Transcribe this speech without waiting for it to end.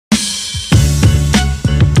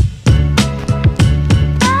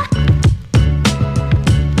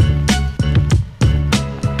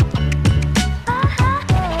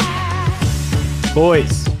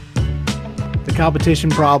Boys, the competition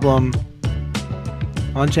problem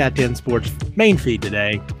on Chat 10 Sports main feed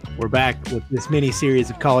today. We're back with this mini series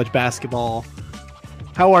of college basketball.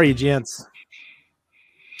 How are you, gents?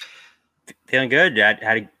 Feeling good.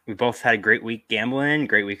 We both had a great week gambling,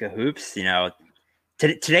 great week of hoops. You know,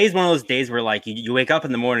 today's one of those days where like you wake up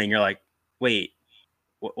in the morning, and you're like, wait,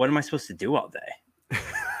 what am I supposed to do all day?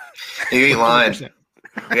 You ain't lying. 100%.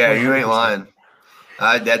 Yeah, you ain't 100%. lying.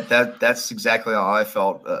 That's exactly how I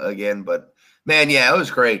felt again. But man, yeah, it was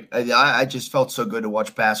great. I just felt so good to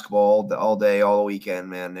watch basketball all day, all weekend.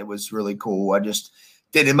 Man, it was really cool. I just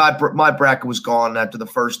did it. My bracket was gone after the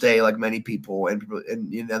first day, like many people, and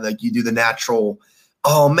you know, like you do the natural.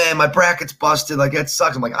 Oh man, my bracket's busted. Like that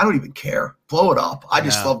sucks. I'm like, I don't even care. Blow it up. I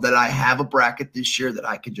just love that I have a bracket this year that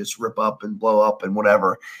I could just rip up and blow up and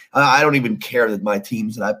whatever. I don't even care that my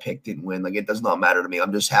teams that I picked didn't win. Like it does not matter to me.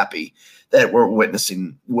 I'm just happy that we're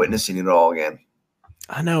witnessing it all again.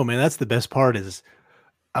 I know, man. That's the best part is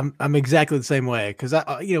I'm exactly the same way because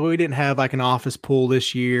we didn't have like an office pool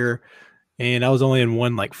this year, and I was only in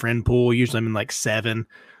one like friend pool. Usually I'm in like 7.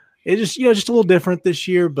 It just just a little different this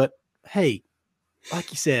year. But hey, like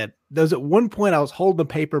you said, there's at one point I was holding a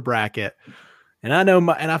paper bracket, and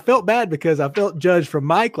I felt bad because I felt judged from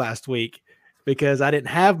Mike last week because I didn't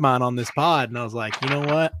have mine on this pod, and I was like, you know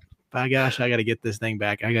what? By gosh, I got to get this thing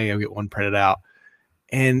back. I got to go get one printed out.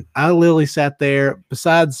 And I literally sat there,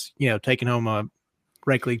 besides, taking home a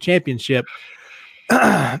rec league championship,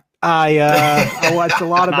 I watched a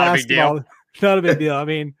lot of basketball. Not a big deal. I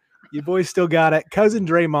mean, you boys still got it. Cousin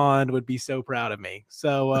Draymond would be so proud of me.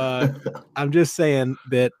 So I'm just saying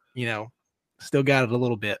that, still got it a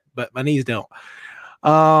little bit, but my knees don't.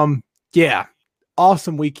 Yeah,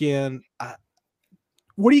 awesome weekend.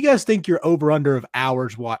 What do you guys think your over-under of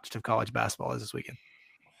hours watched of college basketball is this weekend?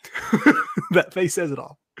 That face says it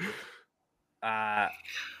all.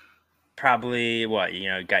 Probably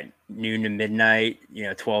got noon to midnight,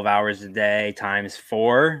 12 hours a day times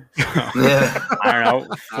 4. So, Yeah. I don't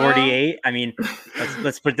know, 48. I mean,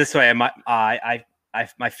 let's put it this way. My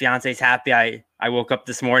fiance's happy. I woke up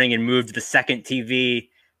this morning and moved the second TV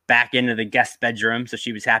back into the guest bedroom, so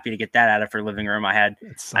she was happy to get that out of her living room. I had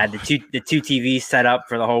the two TVs set up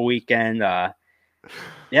for the whole weekend.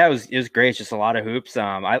 Yeah, it was great. It's just a lot of hoops.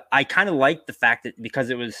 I kind of liked the fact that because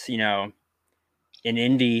it was in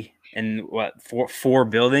Indy and four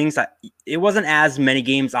buildings, it wasn't as many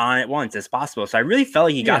games on at once as possible. So I really felt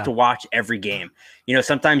like you got to watch every game.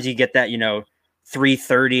 Sometimes you get that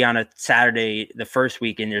 3:30 on a Saturday the first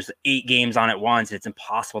week, and there's 8 games on at once. It's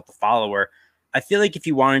impossible to follow. Where I feel like if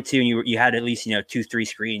you wanted to, and you had at least 2-3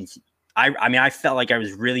 screens. I felt like I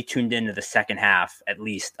was really tuned into the second half at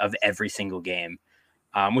least of every single game.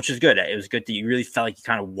 Which is good. It was good that you really felt like you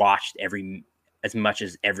kind of watched as much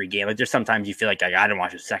as every game. Like there's sometimes you feel like I didn't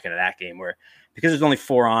watch a second of that game where because there's only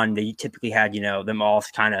 4 on, they typically had, them all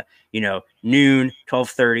kind of, noon,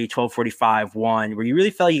 12:30, 12:45, 1, where you really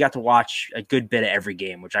felt like you got to watch a good bit of every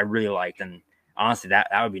game, which I really liked. And honestly, that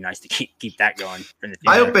would be nice to keep that going in the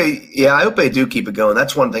future. I hope they do keep it going.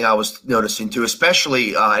 That's one thing I was noticing too,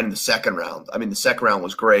 especially in the second round. I mean, the second round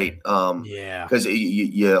was great. Because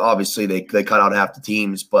you obviously they cut out half the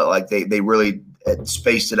teams, but like they really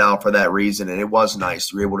spaced it out for that reason, and it was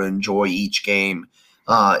nice. We were able to enjoy each game.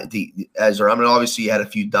 Obviously you had a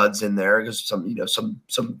few duds in there because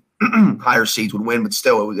some higher seeds would win, but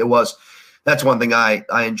still it was. That's one thing I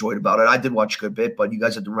enjoyed about it. I did watch a good bit, but you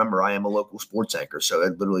guys have to remember I am a local sports anchor, so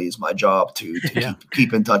it literally is my job to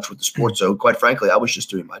keep in touch with the sports. So quite frankly, I was just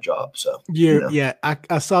doing my job. So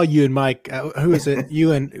I saw you and Mike. Who is it?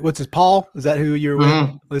 You and what's his Paul? Is that who you're with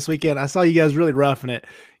this weekend? I saw you guys really roughing it.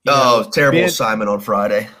 Terrible assignment on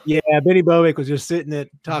Friday. Yeah, Benny Bovick was just sitting at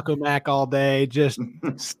Taco Mac all day, just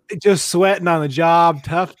sweating on the job.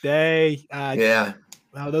 Tough day.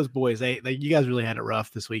 Oh, those boys, you guys really had it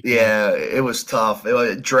rough this week. Yeah, it was tough. It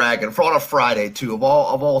was dragging on a Friday too. Of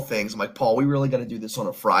all things, I'm like, Paul, we really got to do this on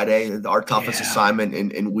a Friday. Our toughest assignment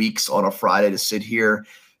in weeks on a Friday to sit here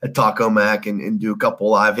at Taco Mac and do a couple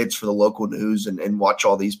live hits for the local news and watch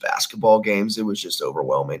all these basketball games. It was just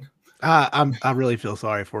overwhelming. I really feel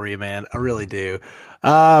sorry for you, man. I really do.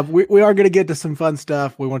 We are going to get to some fun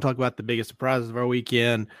stuff. We want to talk about the biggest surprises of our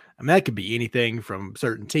weekend. I mean, that could be anything from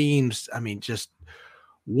certain teams. I mean, just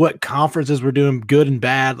what conferences we're doing good and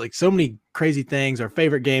bad, like so many crazy things, our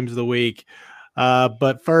favorite games of the week.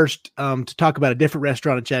 But first, to talk about a different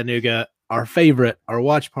restaurant in Chattanooga, our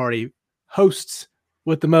watch party hosts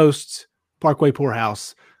with the most, Parkway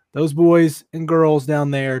Poorhouse. Those boys and girls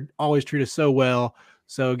down there always treat us so well.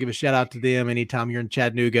 So give a shout out to them anytime you're in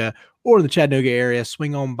Chattanooga or the Chattanooga area.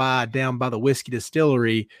 Swing on by down by the Whiskey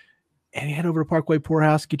Distillery. and head over to Parkway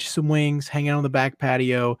Poorhouse, get you some wings, hang out on the back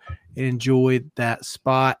patio, and enjoy that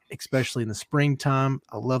spot, especially in the springtime.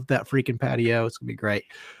 I love that freaking patio. It's going to be great.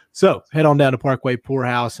 So head on down to Parkway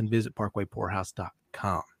Poorhouse and visit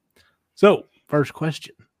parkwaypoorhouse.com. So first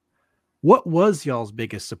question, what was y'all's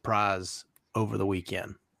biggest surprise over the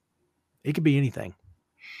weekend? It could be anything.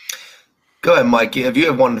 Go ahead, Mike. If you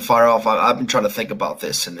have one to fire off, I've been trying to think about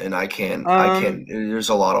this, and I can. There's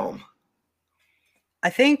a lot of them. I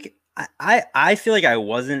think I feel like I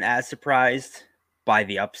wasn't as surprised by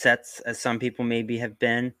the upsets as some people maybe have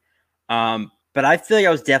been. But I feel like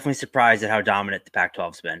I was definitely surprised at how dominant the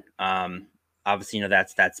Pac-12's been. Obviously,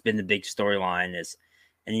 that's been the big storyline is,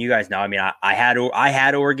 and you guys know, I mean, I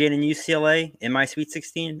had Oregon and UCLA in my Sweet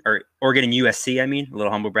 16, or Oregon and USC. I mean, a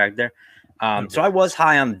little humble brag there. So I was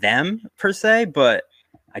high on them per se, but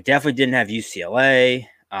I definitely didn't have UCLA.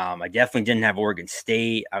 I definitely didn't have Oregon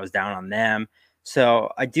State. I was down on them. So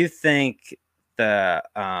I do think the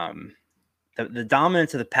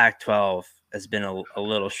dominance of the Pac-12 has been a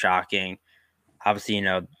little shocking. Obviously,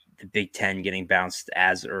 the Big Ten getting bounced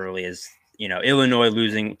as early as, Illinois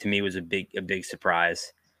losing to me was a big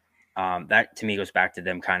surprise. That to me goes back to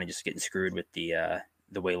them kind of just getting screwed with the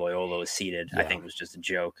way Loyola was seeded. Yeah. I think it was just a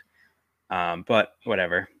joke. But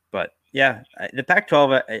whatever. But yeah, the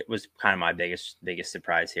Pac-12 it was kind of my biggest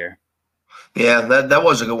surprise here. Yeah, that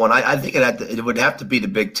was a good one. I think it would have to be the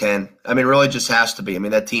Big Ten. I mean, it really just has to be. I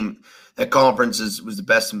mean, that conference was the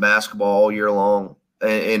best in basketball all year long,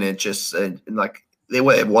 and it just like they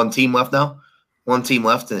have one team left now. One team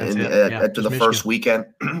left after the Michigan. First weekend.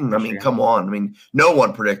 I mean, come on. I mean, no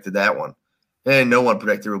one predicted that one, and no one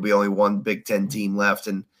predicted there would be only one Big Ten team left.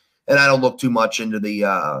 And I don't look too much into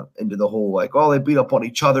the whole like, oh, they beat up on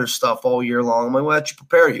each other stuff all year long. I'm like, well, that should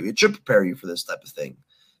prepare you. It should prepare you for this type of thing.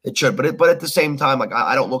 It should, but at the same time, like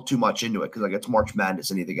I don't look too much into it because like it's March Madness,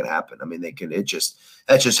 anything can happen. I mean,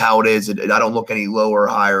 that's just how it is. I don't look any lower or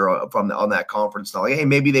higher on that conference. Not like, hey,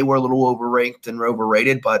 maybe they were a little overranked and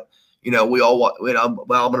overrated, but we all. I'm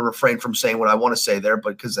going to refrain from saying what I want to say there,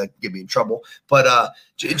 but because that get me in trouble. But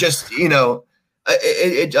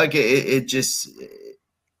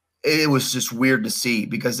it was just weird to see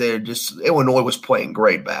because Illinois was playing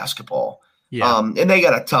great basketball. Yeah. And they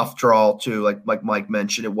got a tough draw too, like Mike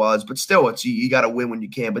mentioned it was, but still you got to win when you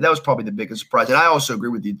can. But that was probably the biggest surprise. And I also agree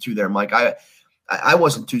with you too there, Mike. I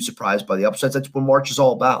wasn't too surprised by the upsets. That's what March is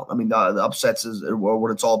all about. I mean, the upsets is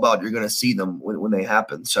what it's all about. You're going to see them when they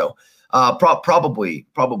happen. So probably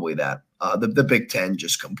that the Big Ten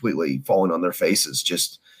just completely falling on their faces.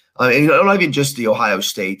 Just not even just the Ohio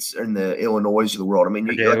States and the Illinois of the world. I mean,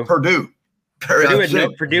 Purdue. I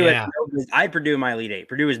had Purdue in my Elite Eight.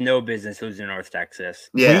 Purdue has no business losing to North Texas.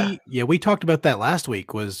 We talked about that last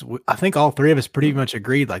week. I think all three of us pretty much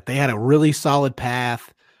agreed. Like they had a really solid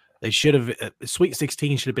path. They should have Sweet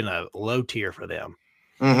 16 should have been a low tier for them.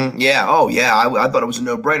 Mm-hmm. Yeah. Oh yeah. I thought it was a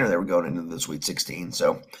no brainer they were going into the Sweet 16.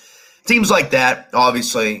 So teams like that,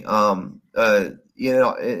 obviously, and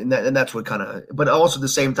that's what kind of. But also at the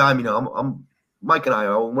same time, I'm. Mike and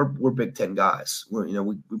I, we're Big Ten guys. We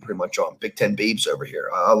pretty much are Big Ten babes over here.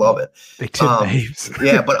 I love it. Big Ten babes.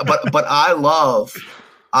 Yeah, but I love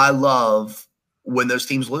when those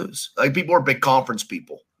teams lose. Like people are big conference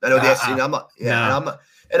people. I know the SEC. I'm not. Yeah, no.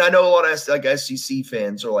 And I know a lot of SEC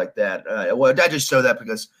fans are like that. Well, I just know that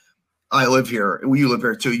because I live here. You live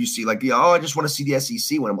here too. You see, like, I just want to see the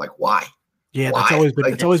SEC. When I'm like, why? Yeah, that's always been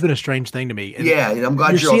it's always been a strange thing to me. And I'm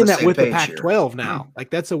glad you're seeing on the that same with the page Pac-12 here. now. Like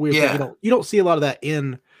that's a weird thing. You don't see a lot of that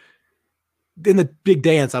in the Big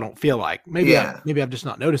Dance. I don't feel like maybe I've just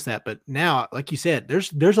not noticed that. But now, like you said,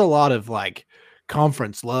 there's a lot of like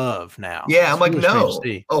conference love now. Yeah, I'm like, no,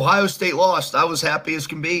 Ohio State lost. I was happy as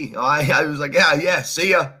can be. I was like, yeah, see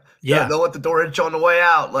ya. Yeah, they'll let the door inch on the way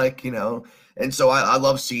out, And so I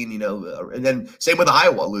love seeing, and then same with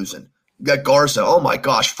Iowa losing. You got Garza. Oh my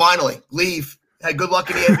gosh! Finally, leave. Hey, good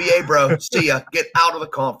luck in the NBA, bro. See ya. Get out of the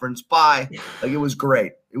conference. Bye. Like it was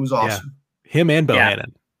great. It was awesome. Yeah. Him and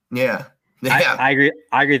Bohannon. Yeah. I agree.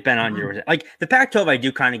 I agree with Ben on yours. Like the Pac-12, I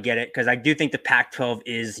do kind of get it because I do think the Pac-12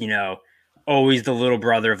 is, always the little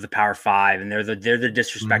brother of the Power Five, and they're the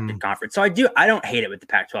disrespected conference. So I don't hate it with the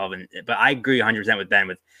Pac-12, but I agree 100% with Ben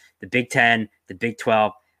with the Big Ten, the Big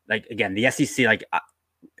 12. Like again, the SEC. Like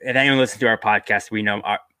if anyone listens to our podcast, we know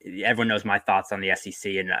everyone knows my thoughts on the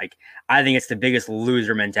SEC, and like I think it's the biggest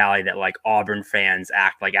loser mentality that like Auburn fans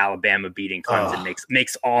act like Alabama beating Clemson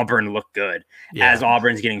makes Auburn look good as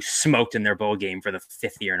Auburn's getting smoked in their bowl game for the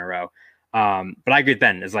 5th year in a row. But I agree with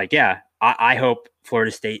Ben. It's like, I hope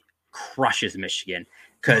Florida State crushes Michigan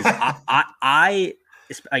because I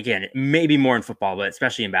again maybe more in football, but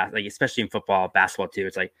especially in basketball too.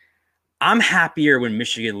 It's like I'm happier when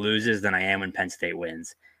Michigan loses than I am when Penn State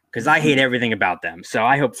wins because I hate everything about them. So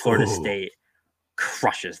I hope Florida State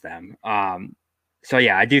crushes them. So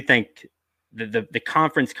yeah, I do think the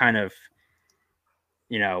conference kind of,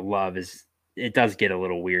 love it does get a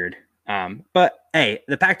little weird. But hey,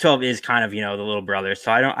 the Pac-12 is kind of, the little brother.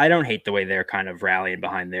 So I don't hate the way they're kind of rallying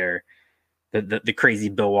behind the crazy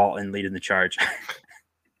Bill Walton leading the charge.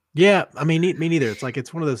 Yeah, I mean, me neither. It's like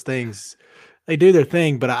it's one of those things. They do their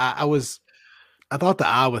thing, but I thought the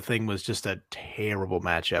Iowa thing was just a terrible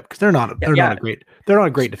matchup because they're not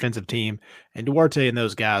a great defensive team, and Duarte and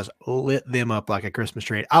those guys lit them up like a Christmas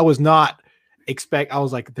tree. I was like,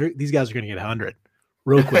 these guys are going to get 100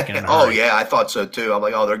 real quick. Oh yeah, I thought so too. I'm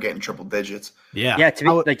like, they're getting triple digits. Yeah.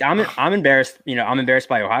 To me, I'm embarrassed. I'm embarrassed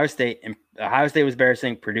by Ohio State, and Ohio State was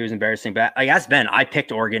embarrassing. Purdue's embarrassing, but like as Ben, I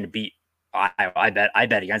picked Oregon to beat Iowa. I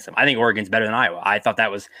bet against them. I think Oregon's better than Iowa. I thought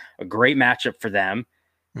that was a great matchup for them.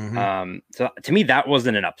 Mm-hmm. So to me, that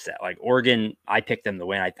wasn't an upset. Like Oregon, I picked them to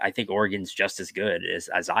win. I think Oregon's just as good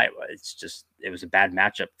as Iowa. It was a bad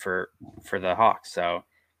matchup for the Hawks. So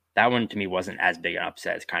that one to me wasn't as big an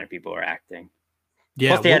upset as kind of people are acting.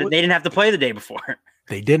 Yeah, plus they didn't have to play the day before.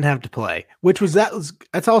 They didn't have to play,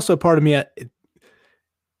 that's also part of me.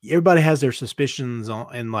 Everybody has their suspicions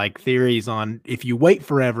and like theories on if you wait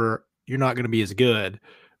forever, you're not going to be as good.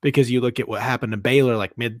 Because you look at what happened to Baylor,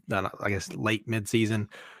 like late mid-season,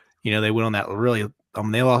 they went on that really, they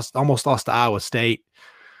almost lost to Iowa State,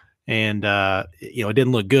 and it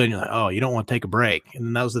didn't look good. And you're like, oh, you don't want to take a break.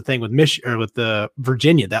 And that was the thing with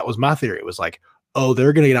Virginia. That was my theory. It was like, oh,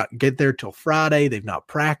 they're going to not get there till Friday. They've not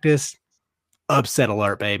practiced. Upset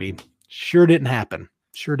alert, baby. Sure didn't happen.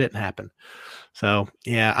 So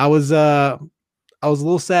yeah, I was a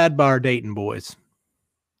little sad by our Dayton boys.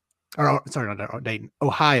 Sorry, not Dayton,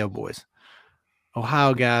 Ohio boys.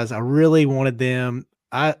 Ohio guys, I really wanted them.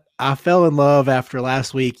 I fell in love after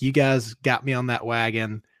last week. You guys got me on that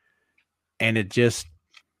wagon, and it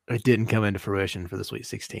didn't come into fruition for the Sweet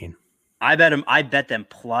 16. I bet them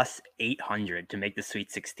plus 800 to make the Sweet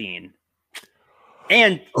 16.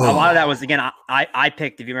 And a lot of that was, again, I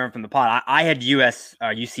picked, if you remember from the pod, I had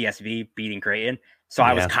UCSB beating Creighton. So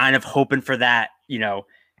I was kind of hoping for that,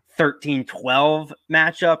 13-12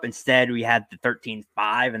 matchup. Instead, we had the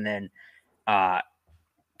 13-5, and then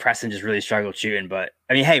Preston just really struggled shooting. But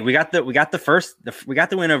I mean, hey, we got the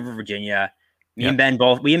win over Virginia. Me and Ben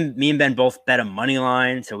both bet a money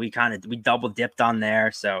line, so we double dipped on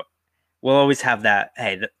there. So we'll always have that.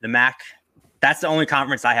 Hey, the MAC. That's the only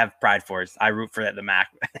conference I have pride for. Is I root for the MAC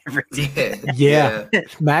every season. Yeah.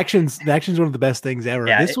 MACtion's one of the best things ever.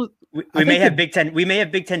 Yeah, we may have Big Ten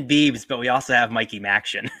Beebs, but we also have Mikey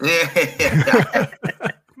Maction.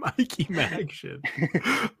 Mikey Maction.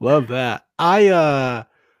 Love that. I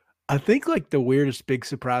think like the weirdest big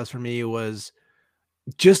surprise for me was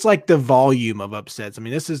just like the volume of upsets. I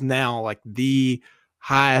mean, this is now like the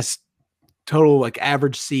highest total like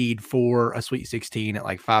average seed for a Sweet 16 at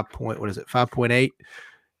like 5.8.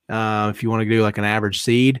 If you want to do like an average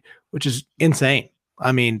seed, which is insane.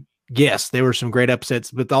 I mean, yes, there were some great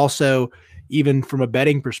upsets, but also even from a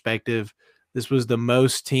betting perspective, this was the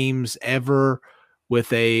most teams ever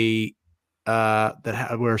with a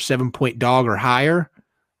that were a 7-point dog or higher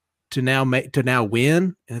to now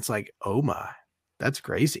win. And it's like, oh my, that's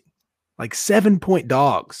crazy. Like 7-point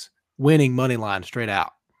dogs winning money line straight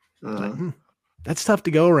out. Like, that's tough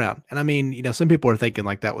to go around. And I mean, some people are thinking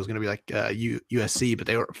like that was going to be like USC, but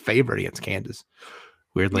they were favored against Kansas,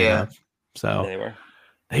 weirdly enough. So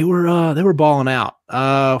they were balling out.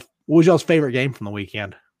 What was y'all's favorite game from the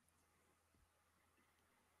weekend?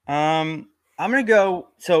 I'm going to go.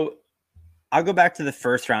 So I'll go back to the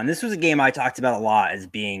first round. This was a game I talked about a lot as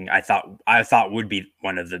being, I thought would be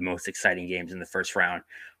one of the most exciting games in the first round.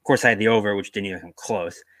 Of course, I had the over, which didn't even come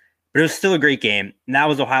close. But it was still a great game. And that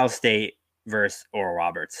was Ohio State versus Oral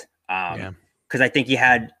Roberts. Because I think you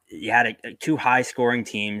had two high scoring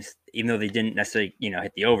teams, even though they didn't necessarily,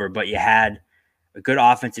 hit the over, but you had a good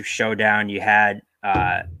offensive showdown. You had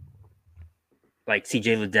like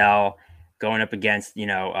CJ Liddell going up against,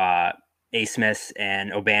 A. Smith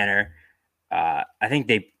and O'Banner. I think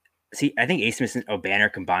A. Smith and O'Banner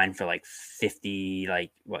combined for like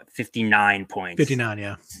 59 points. 59,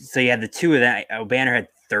 yeah. So you had the two of that. O'Banner had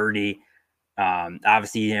 30.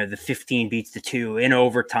 Obviously, the 15 beats the 2 in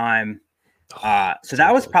overtime. So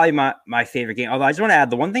that was probably my favorite game. Although I just want to add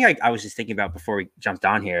the one thing I was just thinking about before we jumped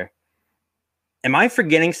on here. Am I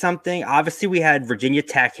forgetting something? Obviously, we had Virginia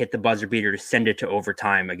Tech hit the buzzer beater to send it to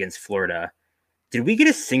overtime against Florida. Did we get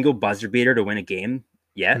a single buzzer beater to win a game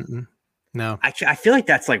yet? Mm-mm. No. Actually, I feel like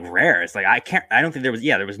that's like rare. It's like I don't think there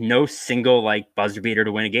was no single like buzzer beater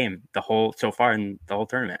to win a game so far in the whole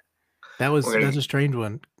tournament. That's a strange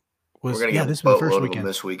one. We're gonna get this a was the first boatload of them weekend.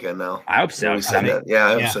 this weekend now. I hope so. We said that. Yeah,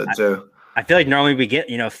 I hope so too. I feel like normally we get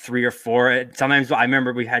 3 or 4. Sometimes I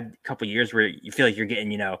remember we had a couple years where you feel like you're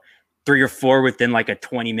getting 3 or 4 within like a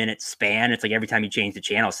 20-minute span. It's like every time you change the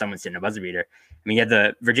channel, someone's hitting a buzzer beater. I mean, you had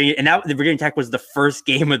the Virginia Tech was the first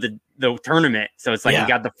game of the tournament, so it's like you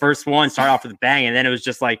got the first one, start off with a bang, and then it was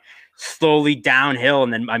just like slowly downhill.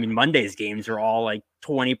 And then Monday's games were all like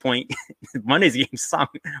 20-point. Monday's games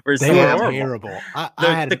were so horrible.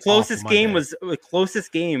 The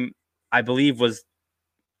closest game I believe was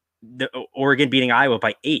the Oregon beating Iowa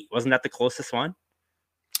by 8. Wasn't that the closest one?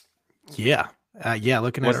 Yeah.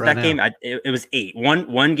 Looking at it right now. Game? It was 8.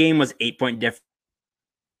 One game was 8-point difference.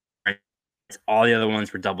 All the other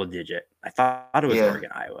ones were double digit. I thought it was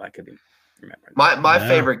Oregon, Iowa. I could be remembering. My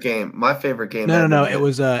favorite game. No. It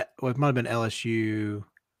was it might have been LSU.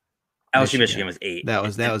 LSU Michigan was 8. That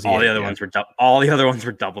was all the other ones were all the other ones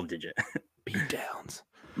were double digit. Beat downs.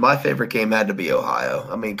 My favorite game had to be Ohio.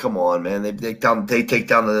 I mean, come on, man. They take down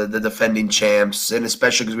the defending champs, and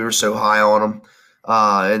especially because we were so high on them.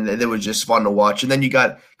 And it was just fun to watch. And then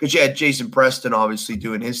because you had Jason Preston obviously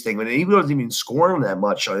doing his thing, but he wasn't even scoring that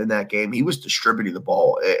much in that game. He was distributing the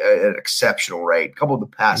ball at an exceptional rate. A couple of the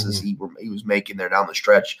passes he was making there down the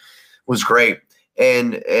stretch was great.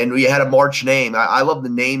 And we had a March name. I love the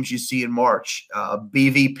names you see in March.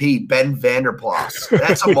 BVP, Ben Vanderplas.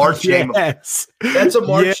 That's a March name. That's a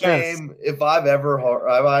March name. If I've ever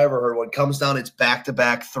heard one. Comes down, it's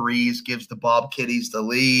back-to-back threes, gives the Bob Kitties the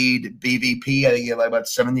lead. BVP, I think he had like about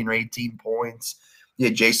 17 or 18 points. You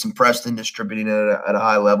had Jason Preston distributing it at a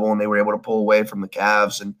high level, and they were able to pull away from the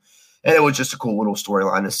Cavs. And it was just a cool little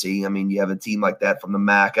storyline to see. I mean, you have a team like that from the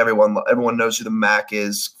MAC. Everyone knows who the MAC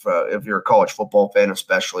is if you're a college football fan,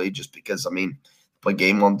 especially just because, I mean, play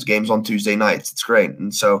games on Tuesday nights. It's great.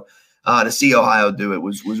 And so to see Ohio do it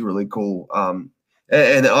was really cool.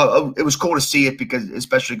 It was cool to see it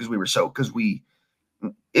especially because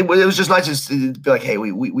it was just nice to be like, hey,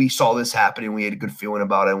 we saw this happen and we had a good feeling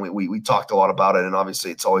about it. And we talked a lot about it. And obviously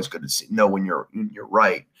it's always good to know when you're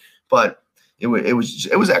right. But it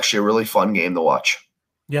was actually a really fun game to watch.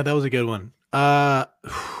 Yeah, that was a good one. I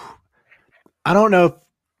don't know if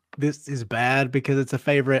this is bad because it's a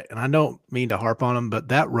favorite, and I don't mean to harp on them, but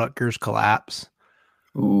that Rutgers collapse,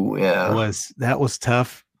 that was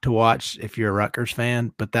tough to watch if you're a Rutgers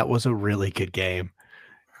fan. But that was a really good game,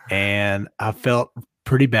 and I felt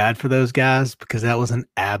pretty bad for those guys because that was an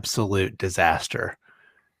absolute disaster.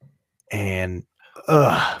 And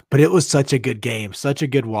but it was such a good game, such a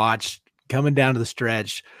good watch. Coming down to the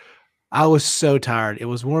stretch, I was so tired. It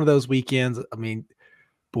was one of those weekends. I mean,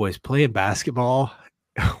 boys, playing basketball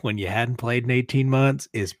when you hadn't played in 18 months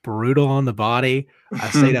is brutal on the body. I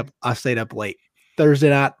stayed up late Thursday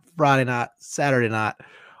night, Friday night, Saturday night,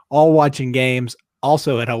 all watching games.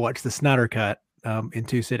 Also, and I watched the Snyder Cut in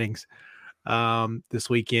 2 sittings this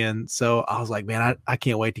weekend. So I was like, man, I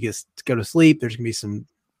can't wait to go to sleep. There's gonna be some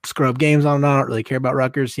scrub games on. I don't really care about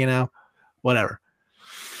Rutgers, whatever.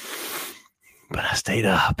 But I stayed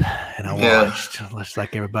up and I watched just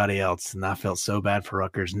like everybody else, and I felt so bad for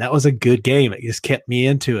Rutgers. And that was a good game. It just kept me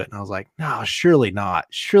into it. And I was like, no, surely not.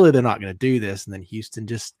 Surely they're not going to do this. And then Houston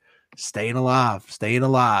just staying alive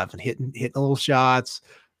and hitting little shots,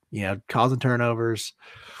 causing turnovers.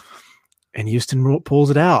 And Houston pulls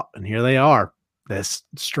it out. And here they are. This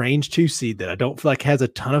strange 2 seed that I don't feel like has a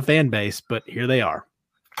ton of fan base, but here they are.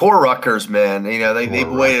 Poor Rutgers, man. They've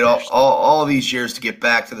waited all these years to get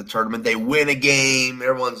back to the tournament. They win a game.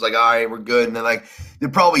 Everyone's like, all right, we're good. And they're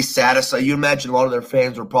probably satisfied. You imagine a lot of their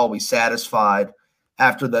fans were probably satisfied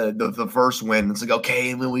after the first win. It's like,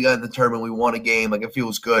 okay, when we got in the tournament, we won a game. Like, it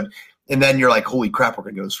feels good. And then you're like, holy crap, we're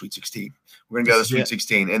going to go to the Sweet 16. We're going to go to the Sweet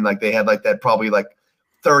 16. And they had that probably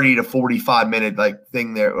 30 to 45 minute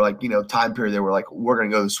thing there, time period. They were like, we're going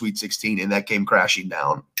to go to the Sweet 16. And that came crashing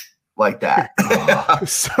down. Like that.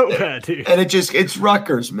 So bad, dude. And it's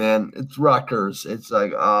Rutgers, man. It's Rutgers. It's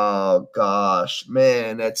like, oh gosh,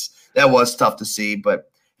 man, that was tough to see. But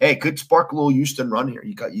hey, could spark a little Houston run here.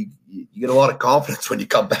 You get a lot of confidence when you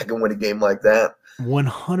come back and win a game like that.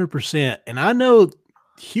 100%. And I know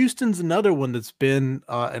Houston's another one that's been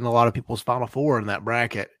in a lot of people's Final Four in that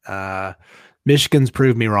bracket. Michigan's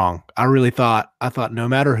proved me wrong. I thought no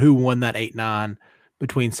matter who won that 8-9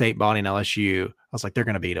 between St. Bonnie and LSU, I was like, they're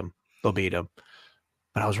going to beat them. They'll beat them.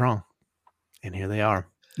 But I was wrong. And here they are.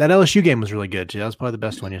 That LSU game was really good, too. That was probably the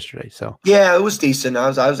best one yesterday. So yeah, it was decent. I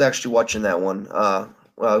was actually watching that one.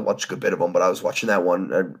 Well, I watched a good bit of them, but I was watching that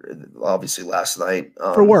one obviously last night.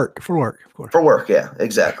 For work, of course. For work, yeah,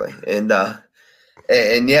 exactly. And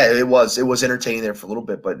yeah, it was entertaining there for a little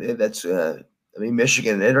bit, but that's I mean,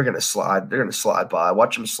 Michigan, they're going to slide. They're going to slide by.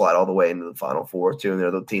 Watch them slide all the way into the Final Four too. And they're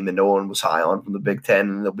the team that no one was high on from the Big Ten,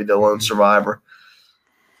 and they'll be the lone survivor.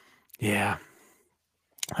 Yeah,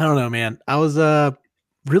 I don't know, man. I was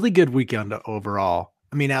really good weekend overall.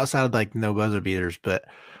 I mean, outside of like no buzzer beaters, but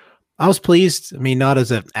I was pleased. I mean, not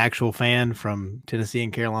as an actual fan from Tennessee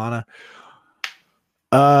and Carolina.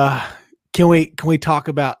 Can we talk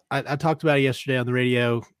about? I talked about it yesterday on the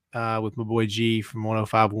radio with my boy G from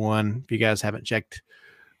 105.1. If you guys haven't checked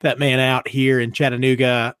that man out here in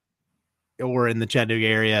Chattanooga or in the Chattanooga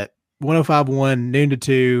area, 105.1 noon to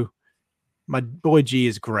 2. My boy G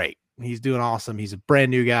is great. He's doing awesome. He's a brand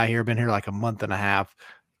new guy here. Been here like a month and a half,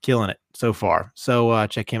 killing it so far. So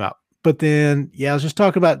check him out. But then, yeah, I was just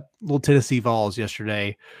talking about little Tennessee Vols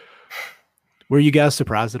yesterday. Were you guys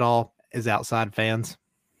surprised at all as outside fans?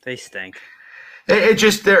 They stink. It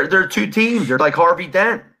just they're two teams. They're like Harvey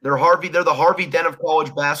Dent. They're the Harvey Dent of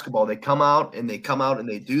college basketball. They come out and they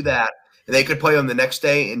do that, and they could play them the next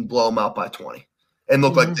day and blow them out by 20, and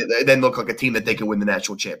look like a team that they could win the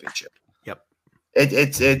national championship. Yep.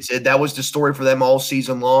 That was the story for them all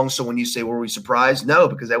season long. So when you say, were we surprised? No,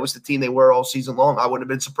 because that was the team they were all season long. I wouldn't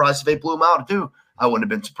have been surprised if they blew them out too. I wouldn't have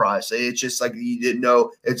been surprised. It's just like you didn't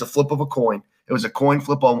know. It's a flip of a coin. It was a coin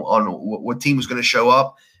flip on what team was going to show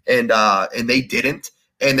up, and they didn't.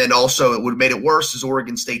 And then also it would have made it worse as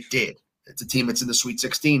Oregon State did. It's a team that's in the Sweet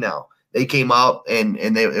 16 now. They came out and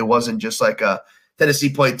it wasn't just like Tennessee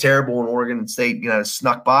played terrible and Oregon State,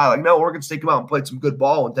 snuck by. Like, no, Oregon State came out and played some good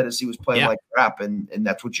ball, and Tennessee was playing like crap, and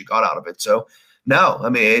that's what you got out of it. So, no, I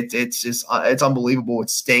mean, it's just it's unbelievable.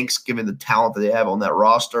 It stinks given the talent that they have on that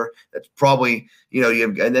roster. It's probably,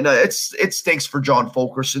 and then it stinks for John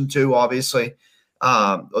Fulkerson too, obviously.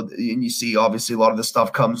 And you see, obviously, a lot of the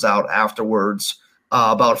stuff comes out afterwards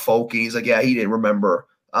about Fulke. He's like, yeah, he didn't remember,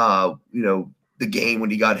 the game when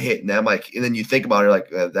he got hit, and I'm like, and then you think about it, like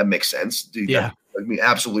that makes sense, dude. Yeah.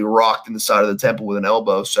 Absolutely rocked in the side of the temple with an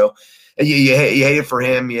elbow. So you hate it for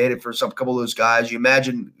him. You hate it for couple of those guys. You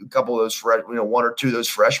imagine a couple of those, one or two of those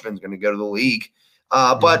freshmen going to go to the league.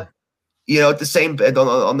 But at the same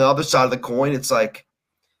on the other side of the coin, it's like,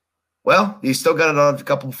 well, he's still got a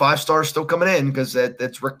couple of 5 stars still coming in because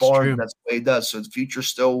that's Rick Barnes. And that's the way he does. So the future's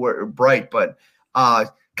still bright, but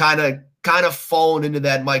kind of fallen into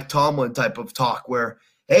that Mike Tomlin type of talk where,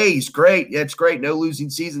 hey, he's great. Yeah, it's great. No losing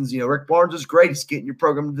seasons. Rick Barnes is great. He's getting your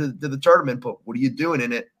program to the tournament, but what are you doing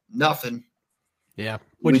in it? Nothing. Yeah.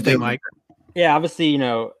 What do you think, Mike? Yeah, obviously,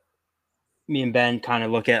 me and Ben kind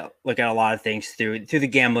of look at a lot of things through the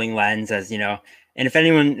gambling lens, as and if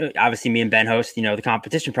anyone, obviously me and Ben host, the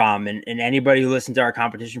competition problem, and anybody who listened to our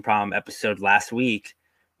competition problem episode last week,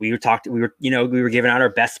 we were giving out our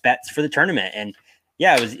best bets for the tournament. And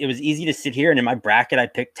yeah, it was easy to sit here, and in my bracket, I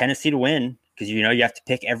picked Tennessee to win, because you have to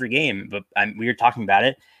pick every game. But we were talking about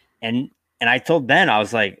it, and I told Ben, I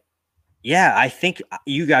was like, yeah, I think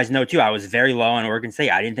you guys know too, I was very low on Oregon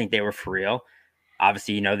State. I didn't think they were for real.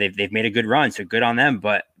 Obviously, they've made a good run, so good on them.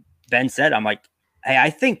 But Ben said, I'm like, hey,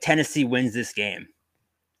 I think Tennessee wins this game,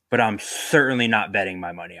 but I'm certainly not betting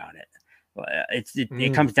my money on it.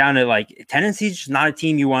 It comes down to, like, Tennessee's just not a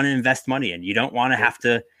team you want to invest money in. You don't want to have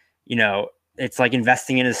to, it's like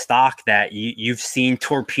investing in a stock that you've seen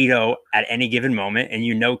torpedo at any given moment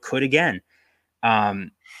and could again.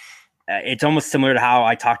 It's almost similar to how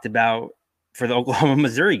I talked about for the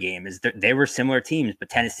Oklahoma-Missouri game, is that they were similar teams, but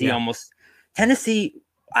Tennessee,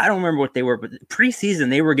 I don't remember what they were, but preseason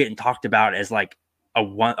they were getting talked about as like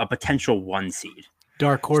a potential 1 seed.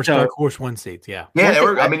 Dark horse 1 seed. Yeah. Yeah.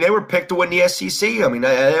 They were picked to win the SEC. I mean,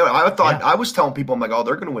 I thought I was telling people, I'm like, oh,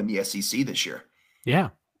 they're going to win the SEC this year. Yeah.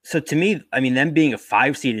 So to me, I mean, them being a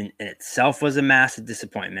 5 seed in itself was a massive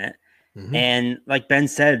disappointment. Mm-hmm. And like Ben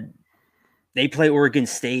said, they play Oregon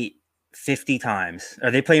State 50 times, or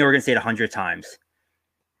they play Oregon State 100 times.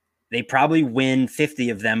 They probably win 50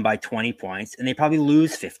 of them by 20 points, and they probably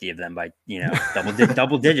lose 50 of them by,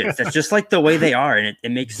 double digits. That's just like the way they are. And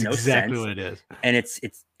it makes no sense. Exactly what it is. And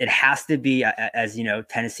it has to be, as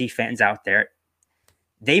Tennessee fans out there,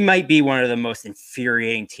 they might be one of the most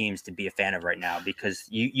infuriating teams to be a fan of right now, because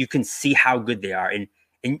you can see how good they are. And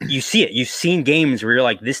you see it. You've seen games where you're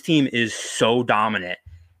like, this team is so dominant.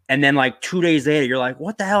 And then like 2 days later, you're like,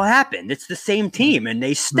 what the hell happened? It's the same team and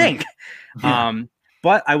they stink. Yeah.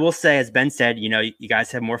 But I will say, as Ben said, you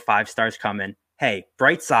guys have more 5 stars coming. Hey,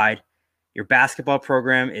 bright side, your basketball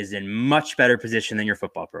program is in much better position than your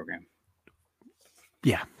football program.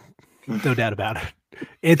 Yeah, no doubt about it.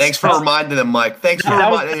 Thanks for reminding them, Mike. Thanks for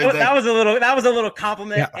reminding them. That was a little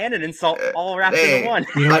compliment and an insult all wrapped into one.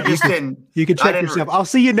 You know, you can check yourself. I'll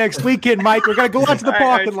see you next weekend, Mike. We're gonna go out to the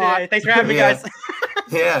parking lot. Thanks for having me, guys.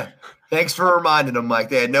 Yeah. Thanks for reminding them, Mike.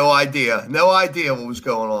 They had no idea what was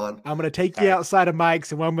going on. I'm going to take you outside of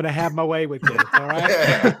Mike's, and I'm going to have my way with you. All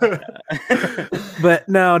right. But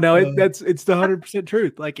no, it's the 100%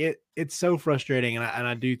 truth. Like it's so frustrating, and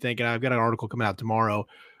I do think, and I've got an article coming out tomorrow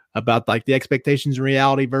about like the expectations and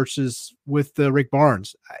reality versus with Rick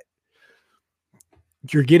Barnes.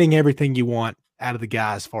 You're getting everything you want out of the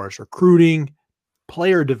guy as far as recruiting.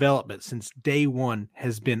 Player development since day one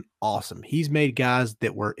has been awesome. He's made guys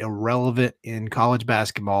that were irrelevant in college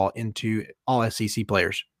basketball into all SEC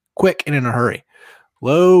players quick and in a hurry.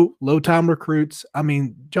 Low time recruits. I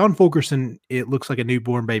mean, John Fulkerson, it looks like a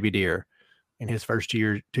newborn baby deer in his first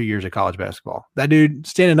 2 years of college basketball. That dude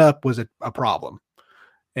standing up was a problem.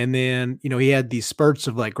 And then, he had these spurts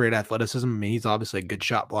of like great athleticism. I mean, he's obviously a good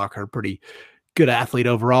shot blocker, pretty good athlete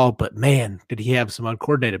overall, but man, did he have some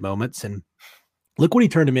uncoordinated moments, and look what he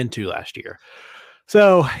turned him into last year.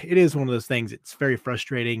 So it is one of those things. It's very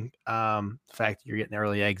frustrating. The fact that you're getting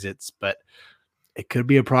early exits, but it could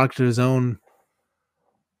be a product of his own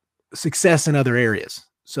success in other areas.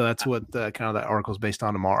 So that's what kind of that article is based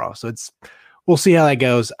on tomorrow. So we'll see how that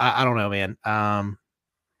goes. I don't know, man.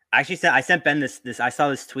 I sent Ben this. I saw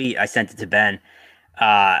this tweet. I sent it to Ben.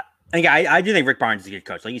 I do think Rick Barnes is a good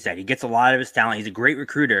coach. Like you said, he gets a lot of his talent. He's a great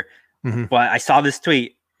recruiter. Mm-hmm. But I saw this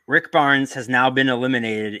tweet. Rick Barnes has now been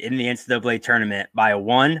eliminated in the NCAA tournament by a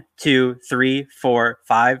 1, 2, 3, 4,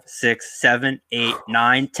 5, 6, 7, 8,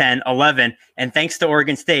 9, 10, 11, and thanks to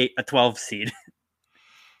Oregon State, a 12 seed.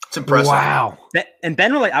 It's impressive. Wow. And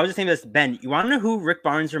Ben, I was just saying this, Ben, you want to know who Rick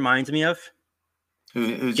Barnes reminds me of?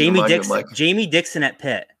 Who's Jamie Dixon. Jamie Dixon at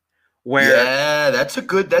Pitt. That's a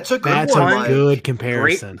good that's one. That's a good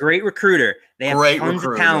comparison. Great recruiter. They have tons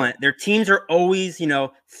of talent. Their teams are always,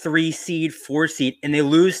 3 seed, 4 seed, and they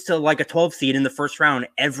lose to like a 12 seed in the first round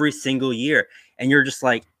every single year. And you're just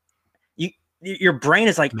like, your brain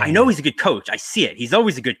is like, man. I know he's a good coach. I see it. He's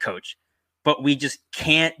always a good coach, but we just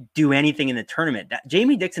can't do anything in the tournament.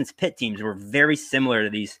 Jamie Dixon's Pitt teams were very similar to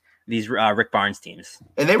these Rick Barnes teams,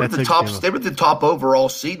 and they were the top. They were the top overall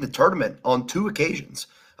seed in the tournament on 2 occasions.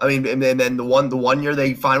 I mean, and then the one year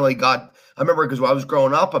they finally got. I remember because when I was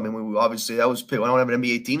growing up, I mean, obviously that was Pitt. I don't have an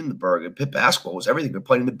NBA team in the Berg. Pitt basketball was everything. They're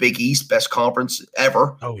playing in the Big East, best conference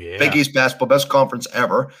ever. Oh yeah, Big East basketball, best conference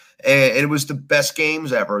ever, and it was the best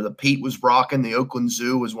games ever. The Pete was rocking. The Oakland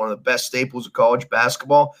Zoo was one of the best staples of college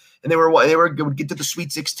basketball, and they would get to the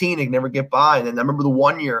Sweet 16. They'd never get by. And then I remember the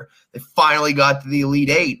one year they finally got to the Elite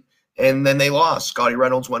Eight. And then they lost. Scotty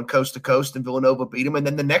Reynolds went coast to coast, and Villanova beat them. And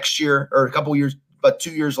then the next year, or a couple years, but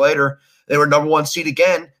 2 years later, they were number 1 seed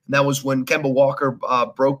again. And that was when Kemba Walker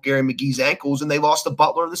broke Gary McGee's ankles, and they lost to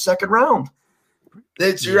Butler in the second round.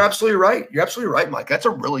 You're absolutely right. You're absolutely right, Mike. That's a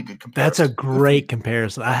really good comparison. That's a great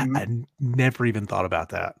comparison. I never even thought about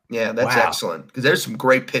that. Yeah, that's excellent. Because there's some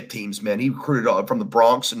great Pitt teams, man. He recruited from the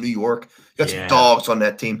Bronx and New York. He got some dogs on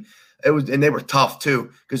that team. And they were tough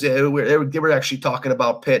too, because they were actually talking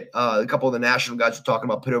about Pitt. A couple of the national guys were talking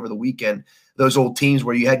about Pitt over the weekend. Those old teams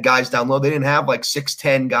where you had guys down low, they didn't have like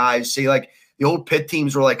 6'10" guys. See, like the old Pitt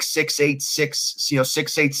teams were like 6'8",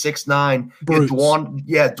 6'8", 6'9".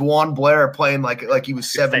 Dwan Blair playing like he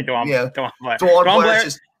was 7. Dwan Blair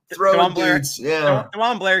just throwing dudes. Yeah,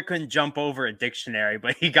 Dwan Blair couldn't jump over a dictionary,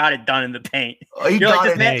 but he got it done in the paint. He got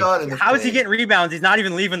it done in the paint. How is he getting rebounds? He's not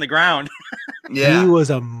even leaving the ground. Yeah, he was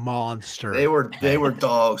a monster. They were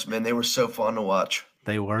dogs, man. They were so fun to watch.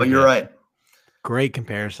 They were. But you're right. Great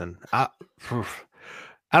comparison. I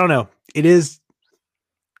don't know. It is.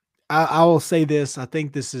 I will say this. I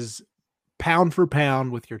think this is pound for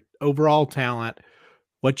pound with your overall talent,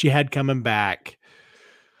 what you had coming back,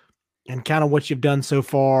 and kind of what you've done so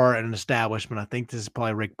far in an establishment. I think this is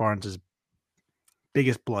probably Rick Barnes'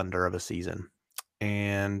 biggest blunder of a season.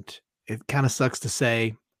 And it kind of sucks to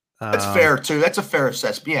say. That's fair too. That's a fair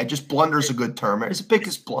assessment. Yeah, just blunder's a good term. It's the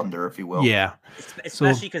biggest blunder, if you will. Yeah,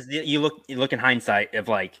 especially because you look in hindsight of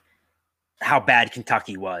like how bad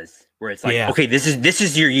Kentucky was, where it's like, okay, this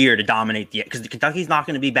is your year to dominate because Kentucky's not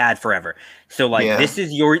going to be bad forever. So like this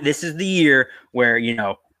is the year where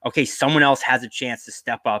okay, someone else has a chance to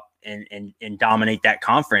step up and dominate that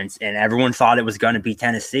conference, and everyone thought it was going to be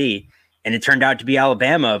Tennessee. And it turned out to be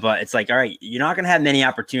Alabama, but it's like, all right, you're not going to have many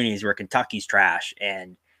opportunities where Kentucky's trash,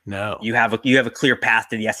 and no, you have a clear path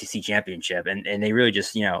to the SEC championship, and they really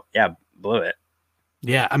just blew it.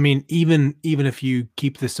 Yeah, I mean, even if you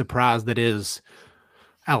keep the surprise that is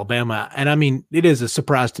Alabama, and I mean, it is a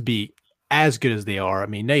surprise to beat as good as they are. I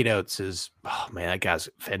mean, Nate Oates is, oh man, that guy's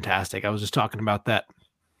fantastic. I was just talking about that.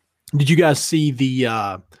 Did you guys see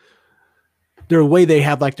their way they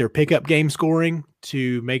have like their pickup game scoring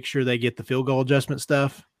to make sure they get the field goal adjustment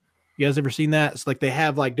stuff? You guys ever seen that? It's like they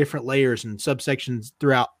have like different layers and subsections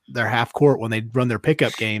throughout their half court when they run their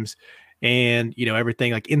pickup games. And,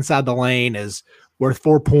 everything like inside the lane is worth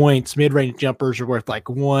 4 points. Mid-range jumpers are worth like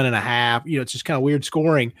 1.5. It's just kind of weird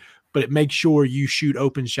scoring, but it makes sure you shoot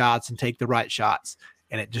open shots and take the right shots.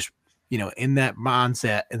 And it just, in that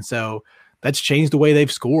mindset. And so that's changed the way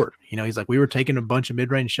they've scored. He's like, we were taking a bunch of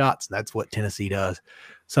mid-range shots, and that's what Tennessee does.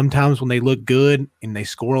 Sometimes when they look good and they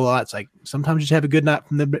score a lot, it's like sometimes you just have a good night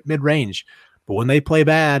from the mid-range. But when they play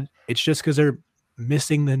bad, it's just because they're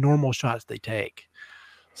missing the normal shots they take.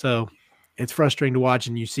 So it's frustrating to watch,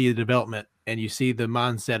 and you see the development and you see the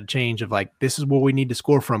mindset change of like, this is what we need to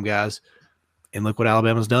score from, guys. And look what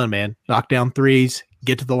Alabama's done, man. Knock down threes,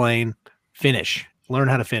 get to the lane, finish, learn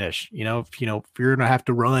how to finish. If you're going to have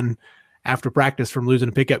to run after practice from losing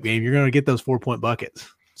a pickup game, you're going to get those 4-point buckets.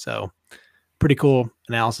 So pretty cool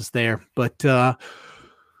analysis there. But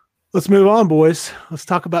let's move on, boys. Let's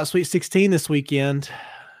talk about Sweet 16 this weekend.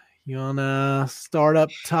 You want to start up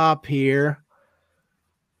top here?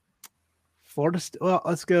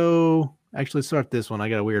 Let's go. Actually, let's start this one. I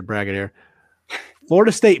got a weird bracket here.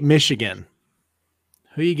 Florida State, Michigan.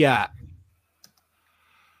 Who you got?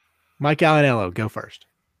 Mike Allinello, go first.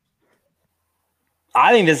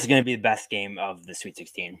 I think this is going to be the best game of the Sweet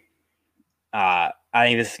 16. I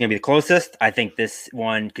think this is going to be the closest. I think this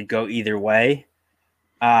one could go either way.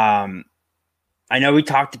 I know we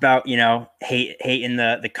talked about, hating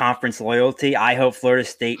the conference loyalty. I hope Florida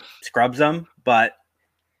State scrubs them, but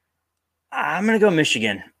I'm going to go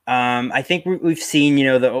Michigan. I think we've seen,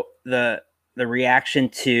 the reaction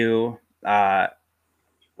to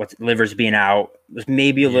Livers being out was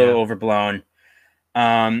maybe a little overblown.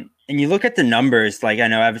 And you look at the numbers, like I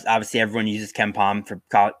know obviously everyone uses KenPom for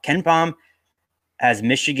college. KenPom has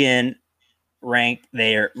Michigan ranked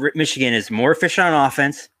there. Michigan is more efficient on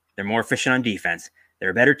offense. They're more efficient on defense.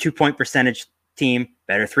 They're a better 2-point percentage team,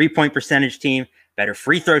 better 3-point percentage team, better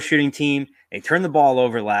free throw shooting team. They turn the ball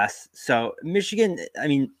over less. So Michigan, I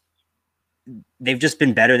mean, they've just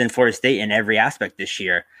been better than Florida State in every aspect this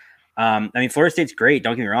year. Florida State's great.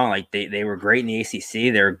 Don't get me wrong. Like they were great in the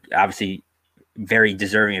ACC. They're obviously very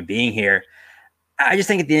deserving of being here. I just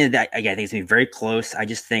think at the end of that, again, I think it's going to be very close. I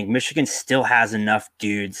just think Michigan still has enough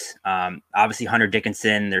dudes. Obviously Hunter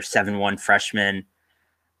Dickinson, their 7'1" freshman.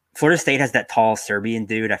 Florida State has that tall Serbian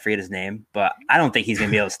dude. I forget his name, but I don't think he's going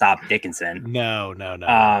to be able to stop Dickinson. No.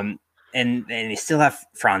 And they still have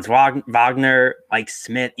Franz Wagner, Mike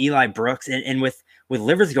Smith, Eli Brooks, and with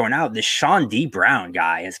Livers going out, this Sean D. Brown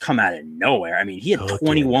guy has come out of nowhere. I mean, he had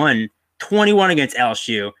 21 against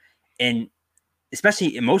LSU, and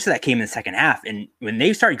especially most of that came in the second half. And when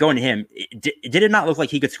they started going to him, did it not look like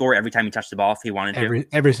he could score every time he touched the ball if he wanted to?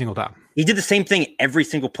 Every single time. He did the same thing every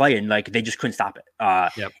single play, and like they just couldn't stop it.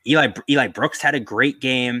 Yep. Eli Brooks had a great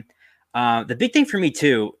game. The big thing for me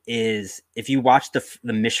too is if you watch the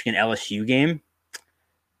Michigan LSU game,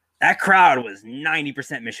 that crowd was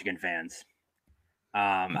 90% Michigan fans.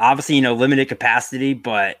 Obviously, limited capacity,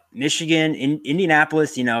 but Michigan in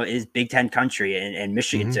Indianapolis, is Big Ten country, and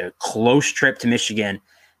Michigan's a close trip to Michigan.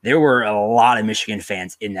 There were a lot of Michigan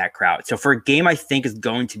fans in that crowd. So for a game I think is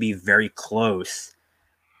going to be very close,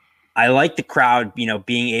 I like the crowd,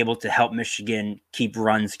 being able to help Michigan keep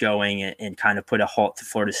runs going and kind of put a halt to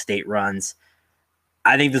Florida State runs.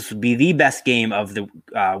 I think this would be the best game of the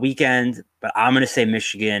weekend, but I'm going to say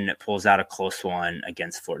Michigan pulls out a close one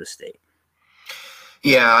against Florida State.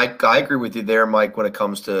 Yeah, I agree with you there, Mike, when it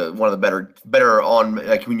comes to one of the better on,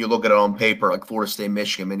 like when you look at it on paper, like Florida State,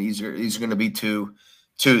 Michigan, and these are going to be two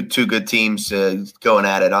good teams going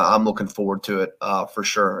at it. I'm looking forward to it for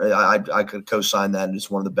sure. I could co-sign that. It's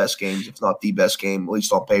one of the best games, if not the best game, at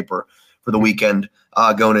least on paper, for the weekend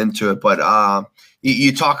going into it. But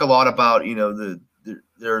you talk a lot about,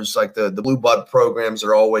 there's like the blue blood programs that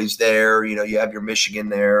are always there. You have your Michigan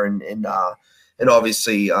there, and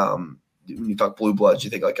obviously when you talk blue bloods, you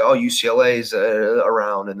think like, oh, UCLA's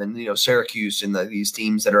around, and then Syracuse and these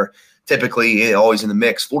teams that are typically always in the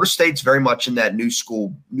mix. Florida State's very much in that new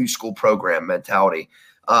school program mentality.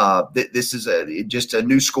 This is just a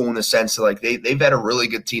new school in the sense that like they've had a really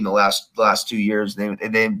good team the last 2 years, and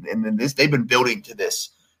they've been building to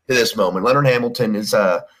this moment. Leonard Hamilton is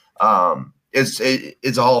a Hall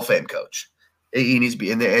of Fame coach. He needs to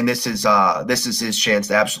be, and this is his chance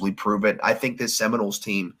to absolutely prove it. I think this Seminoles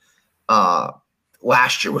team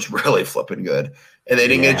last year was really flipping good, and they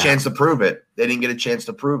didn't get a chance to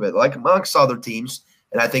prove it. Like amongst other teams,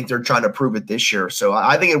 And I think they're trying to prove it this year. So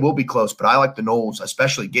I think it will be close, but I like the Noles,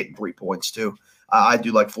 especially getting 3 points too. I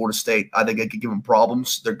do like Florida State. I think they could give them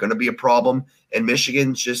problems. They're going to be a problem. And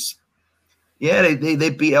Michigan's just, yeah, they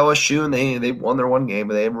beat LSU and they won their one game,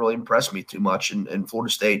 but they haven't really impressed me too much. And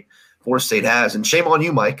Florida State has. And shame on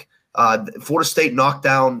you, Mike. Florida State knocked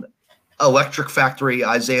down Electric Factory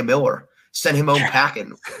Isaiah Miller, sent him home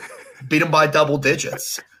packing, beat him by double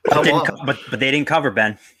digits. But they didn't cover,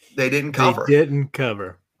 Ben. They didn't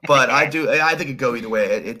cover. But I think it could go either way.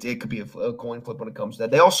 It could be a coin flip when it comes to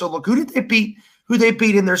that. They also look, who they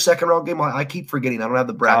beat in their second round game? I keep forgetting. I don't have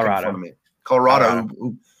the bracket in front of me. Colorado.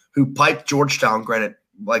 Who piped Georgetown. Granted,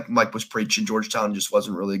 like Mike was preaching, Georgetown just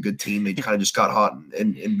wasn't really a good team. They kind of just got hot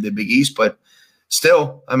in the Big East. But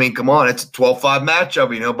still, I mean, come on. It's a 12-5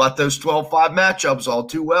 matchup. You know about those 12-5 matchups all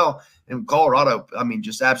too well. And Colorado, I mean,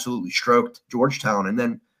 just absolutely stroked Georgetown and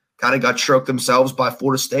then kind of got stroked themselves by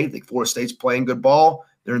Florida State. I think Florida State's playing good ball.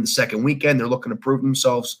 They're in the second weekend. They're looking to prove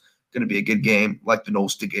themselves. Going to be a good game. Like the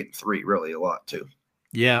Noles to get 3 really a lot too.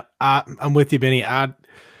 Yeah, I'm with you, Benny. I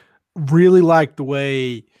really like the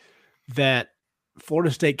way that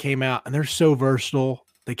Florida State came out, and they're so versatile.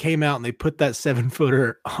 They came out and they put that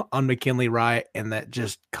 7-footer on McKinley Wright, and that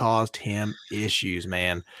just caused him issues,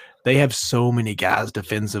 man. They have so many guys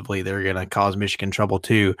defensively that are going to cause Michigan trouble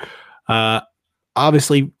too.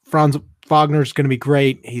 Obviously, Franz Wagner's going to be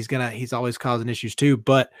great. He's always causing issues too,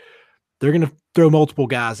 but they're going to throw multiple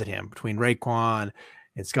guys at him between Raekwon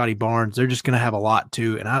and Scotty Barnes. They're just going to have a lot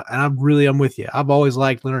too. And I'm with you. I've always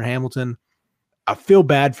liked Leonard Hamilton. I feel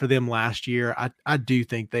bad for them last year. I do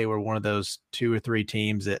think they were one of those 2 or 3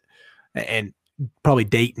 teams that, and probably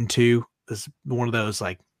Dayton too, is one of those,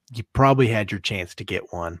 like, you probably had your chance to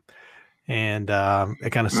get one. And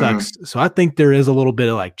it kind of sucks. So I think there is a little bit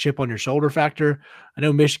of like chip on your shoulder factor. I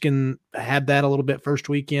know Michigan had that a little bit first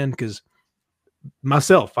weekend because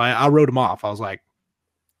myself, I wrote them off. I was like,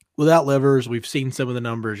 without Livers, we've seen some of the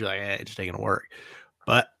numbers. You're like, it's just ain't gonna work.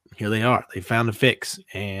 But here they are. They found a fix.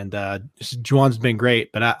 And Juwan's been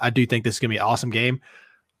great. But I do think this is going to be an awesome game.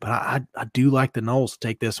 But I do like the Noles to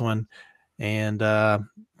take this one. And I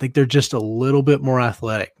think they're just a little bit more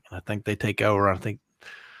athletic. I think they take over. I think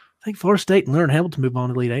Florida State and Leonard Hamilton move on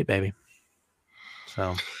to Elite Eight, baby.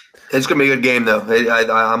 So it's going to be a good game, though.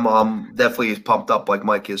 I'm definitely as pumped up like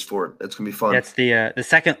Mike is for it. It's going to be fun. That's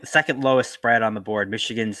the second lowest spread on the board.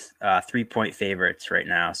 Michigan's 3-point favorites right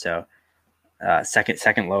now. So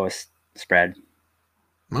second lowest spread.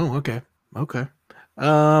 Oh, okay.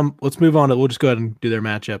 Let's move on. We'll just go ahead and do their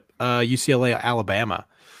matchup. UCLA, Alabama.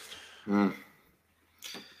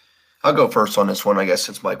 I'll go first on this one, I guess,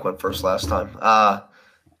 since Mike went first last time.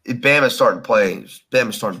 Bama's starting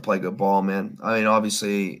to play good ball, man. I mean,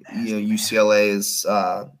 obviously, UCLA is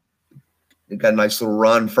they got a nice little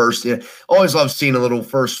run first. Yeah, always love seeing a little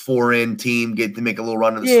first 4-in team get to make a little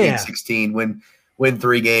run in the Sweet 16, win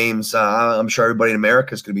 3 games. I'm sure everybody in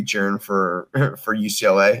America is going to be cheering for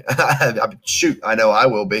UCLA. Shoot, I know I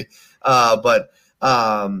will be. But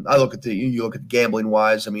you look at the gambling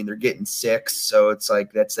wise. I mean, they're getting 6, so it's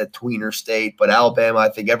like that's that tweener state. But Alabama, I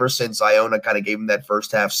think, ever since Iona kind of gave them that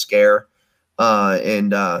first half scare,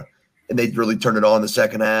 and they really turned it on the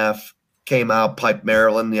second half. Came out, piped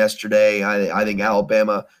Maryland yesterday. I think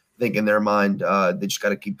Alabama, in their mind, they just got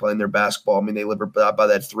to keep playing their basketball. I mean, they live by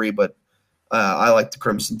that 3, but I like the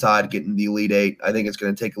Crimson Tide getting the Elite Eight. I think it's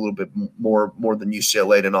going to take a little bit more than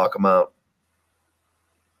UCLA to knock them out.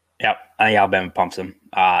 Yep, I think Alabama pumps them.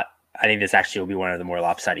 I think this actually will be one of the more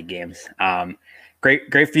lopsided games.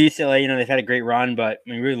 Great for UCLA. They've had a great run, but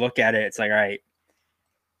when you really look at it, it's like, all right,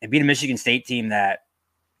 they beat a Michigan State team that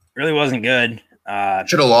really wasn't good.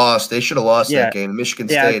 Should have lost. They should have lost that game. Michigan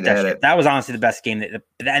State had it. That was honestly the best game. And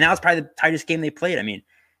that was probably the tightest game they played. I mean,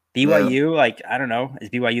 BYU, I don't know, is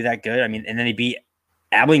BYU that good? I mean, and then they beat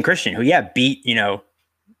Abilene Christian, who beat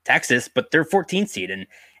Texas, but they're 14th seed,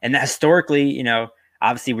 and that historically,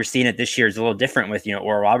 obviously we're seeing it this year is a little different with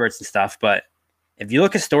Oral Roberts and stuff. But if you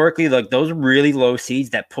look historically, like those really low seeds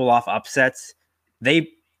that pull off upsets, they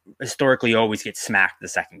historically always get smacked the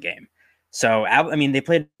second game. So I mean, they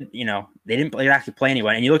played, they didn't actually play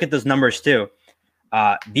anyone, and you look at those numbers too.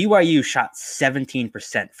 BYU shot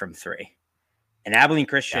 17% from 3. And Abilene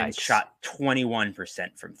Christian shot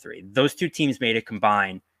 21% from 3. Those two teams made a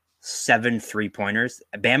combined 7 3-pointers.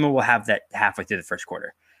 Bama will have that halfway through the first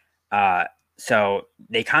quarter. So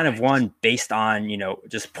they kind of won based on,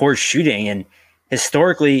 just poor shooting. And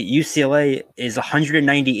historically, UCLA is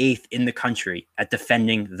 198th in the country at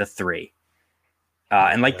defending the 3.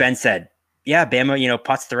 And like Ben said, Bama,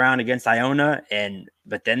 putzed around against Iona,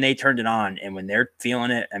 but then they turned it on. And when they're feeling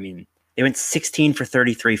it, I mean, They went 16 for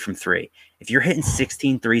 33 from three. If you're hitting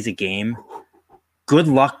 16 threes a game, good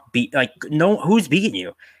luck. Who's beating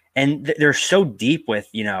you? And they're so deep with,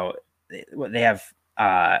 they have,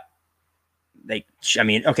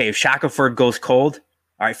 if Shackelford goes cold,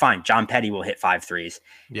 all right, fine. John Petty will hit 5 threes.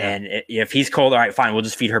 Yeah. And if he's cold, all right, fine. We'll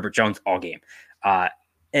just feed Herbert Jones all game.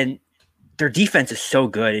 And their defense is so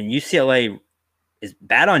good. And UCLA is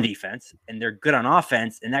bad on defense, and they're good on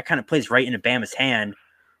offense. And that kind of plays right into Bama's hand,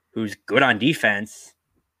 who's good on defense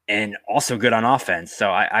and also good on offense.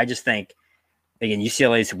 So I just think, again,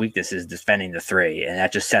 UCLA's weakness is defending the three. And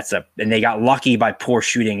that just sets up – and they got lucky by poor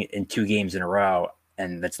shooting in 2 games in a row.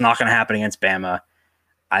 And that's not going to happen against Bama.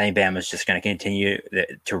 I think Bama's just going to continue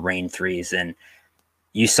to rain threes. And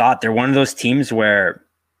you saw it. They're one of those teams where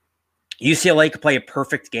UCLA could play a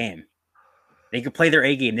perfect game. They could play their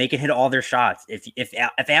A game. They can hit all their shots. If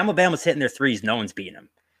Alabama's hitting their threes, no one's beating them.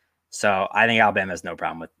 So I think Alabama has no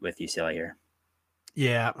problem with UCLA here.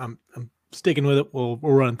 Yeah, I'm sticking with it. We're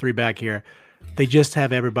running 3 back here. They just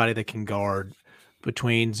have everybody that can guard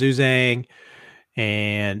between Zuzang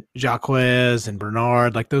and Jaquez and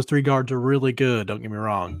Bernard. Like, those 3 guards are really good, don't get me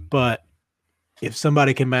wrong. But if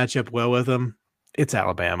somebody can match up well with them, it's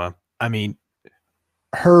Alabama. I mean,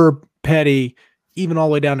 Herb, Petty, even all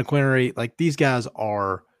the way down to Quinnery, like, these guys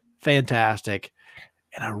are fantastic.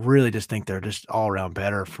 And I really just think they're just all around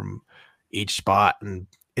better from each spot. And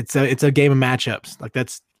it's a game of matchups. Like,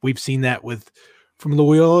 we've seen that from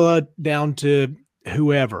Loyola down to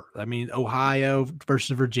whoever. I mean, Ohio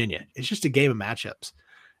versus Virginia. It's just a game of matchups.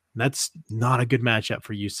 That's not a good matchup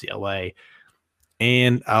for UCLA.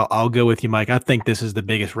 And I'll go with you, Mike. I think this is the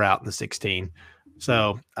biggest route in the 16.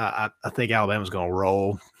 So I think Alabama's going to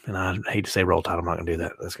roll. And I hate to say roll tide. I'm not going to do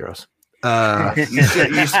that. That's gross.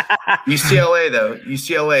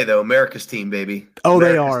 UCLA though, America's team, baby. Oh,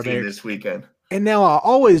 America's they are team this weekend. And now I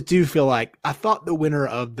always do feel like I thought the winner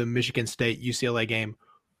of the Michigan State UCLA game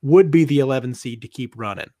would be the 11 seed to keep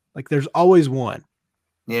running. Like, there's always one.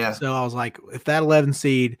 Yeah. So I was like, if that 11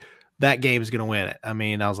 seed, that game is going to win it. I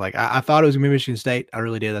mean, I was like, I thought it was going to be Michigan State. I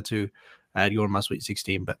really did. That's who I had to go in my Sweet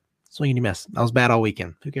 16, but swing and you miss. I was bad all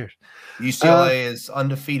weekend. Who cares? UCLA is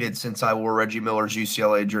undefeated since I wore Reggie Miller's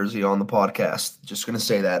UCLA jersey on the podcast. Just going to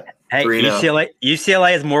say that. Hey,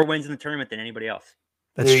 UCLA has more wins in the tournament than anybody else.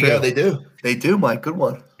 That's true. They do, Mike. Good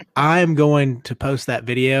one. I am going to post that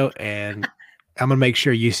video, and I'm going to make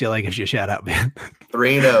sure UCLA gives you a shout out, man.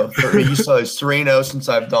 3-0. UCLA is 3-0 since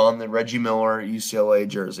I've donned the Reggie Miller UCLA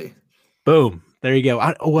jersey. Boom. There you go.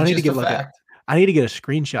 I need to get I need to get a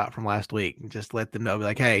screenshot from last week and just let them know, be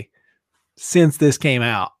like, hey, since this came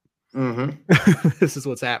out, this is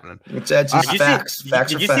what's happening. It's just facts.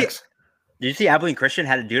 Facts are facts. Did you see Abilene Christian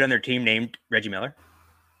had a dude on their team named Reggie Miller?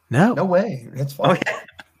 No way. That's fine. Oh,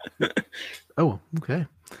 yeah. Oh, okay.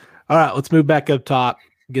 All right, let's move back up top.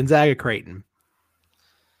 Gonzaga Creighton.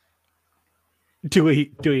 Do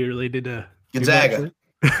we really need to Gonzaga?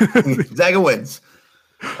 Gonzaga wins.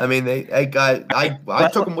 I mean, I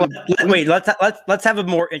took them. Wait, let's have a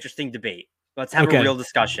more interesting debate. Let's have a real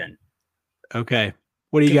discussion. Okay,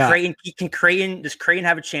 what do you got? Does Creighton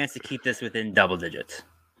have a chance to keep this within double digits?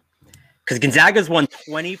 Because Gonzaga's won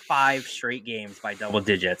 25 straight games by double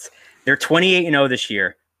digits. They're 28-0 this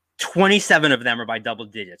year. 27 of them are by double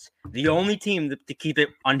digits. The only team to keep it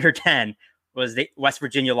under 10 was West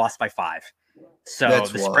Virginia, lost by 5. So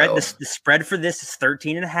the spread for this is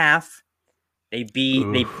 13.5. They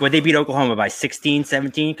beat Oklahoma by 16,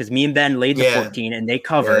 17, because me and Ben laid the 14 and they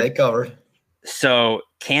covered. Yeah, they covered. So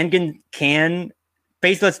can Gonzaga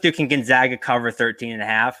cover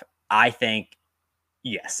 13.5? I think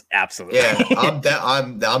yes, absolutely. Yeah,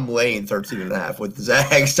 I'm laying 13.5 with the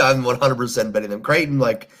Zags. I'm 100% betting them. Creighton,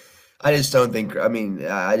 I just don't think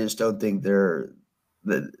they're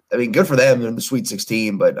good for them. They're in the Sweet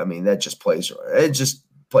 16, but I mean, that just plays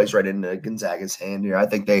right into Gonzaga's hand here. I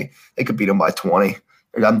think they could beat them by 20.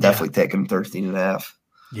 I'm definitely taking 13.5.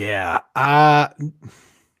 Yeah.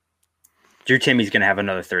 Drew Timmy's going to have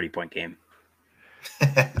another 30-point game.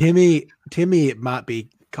 Timmy might be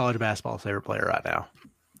college basketball's favorite player right now.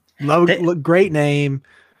 Great name.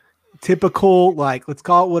 Typical, let's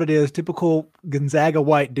call it what it is. Typical Gonzaga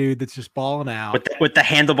white dude that's just balling out with the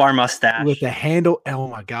handlebar mustache. With the handle. Oh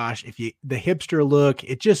my gosh! The hipster look,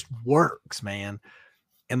 it just works, man.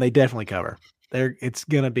 And they definitely cover. It's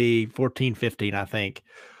gonna be 14-15, I think.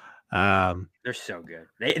 They're so good.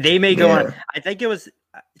 They may go on. I think it was.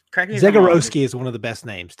 Zagorowski is one of the best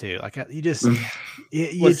names too. You just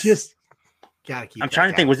gotta keep. I'm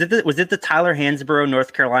trying to think. Was it the Tyler Hansborough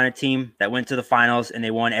North Carolina team that went to the finals and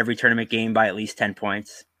they won every tournament game by at least 10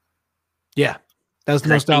 points? Yeah, that was the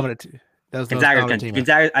most dominant. That was the most balanced team.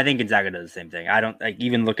 Gonzaga. I think Gonzaga does the same thing. I don't like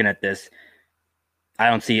even looking at this. I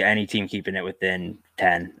don't see any team keeping it within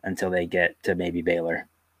 10 until they get to maybe Baylor.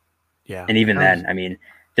 Yeah, and even then, I mean,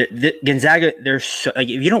 the Gonzaga. They're so, like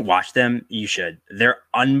if you don't watch them, you should. They're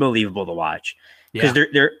unbelievable to watch because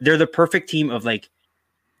they're the perfect team of like.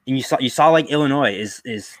 And you saw like Illinois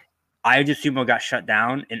is Iowa Sumo got shut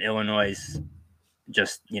down and Illinois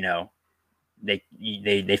just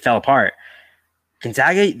they fell apart.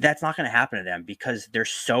 Gonzaga, that's not going to happen to them because they're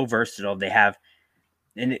so versatile. They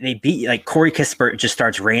beat like Corey Kispert just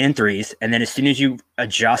starts raining threes, and then as soon as you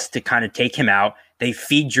adjust to kind of take him out, they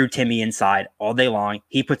feed Drew Timme inside all day long.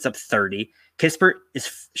 He puts up 30. Kispert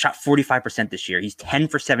is shot 45% this year. He's 10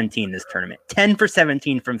 for 17 this tournament. 10 for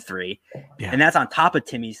 17 from three, and that's on top of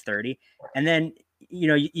Timme's 30. And then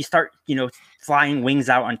you start flying wings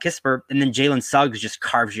out on Kispert, and then Jalen Suggs just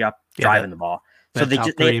carves you up driving the ball. So they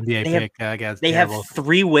have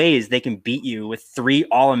 3 ways they can beat you with 3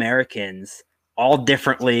 All-Americans, all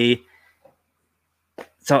differently.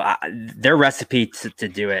 So their recipe to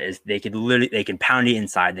do it is they can pound you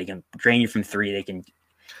inside, they can drain you from 3, they can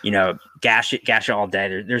gash it all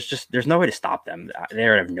day. There's no way to stop them. They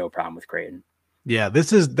have no problem with Creighton. Yeah,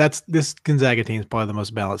 this Gonzaga team is probably the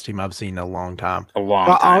most balanced team I've seen in a long time.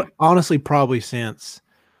 Honestly, probably since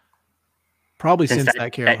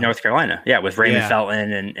that Carolina. At North Carolina. Yeah, with Raymond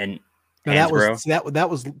Felton and that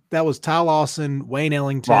was Ty Lawson, Wayne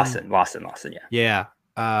Ellington. Lawson, yeah.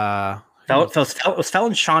 Yeah. Was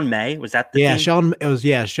Felton Sean May? Was that the team? Sean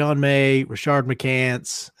May, Rashard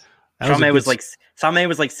McCants. Sean May was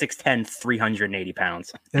like 6'10", 380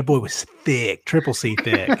 pounds. That boy was thick, triple C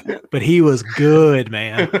thick, but he was good,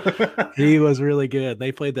 man. He was really good.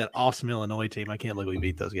 They played that awesome Illinois team. I can't believe we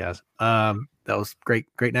beat those guys. That was great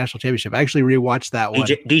national championship. I actually rewatched that one.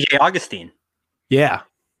 DJ Augustine. Yeah.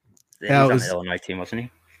 He was on the Illinois team, wasn't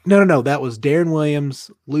he? No. That was Darren Williams,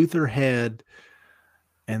 Luther Head,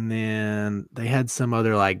 and then they had some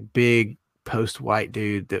other like big post-white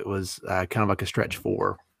dude that was kind of like a stretch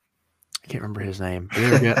 4. I can't remember his name.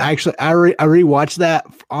 They were good. Actually, I rewatched that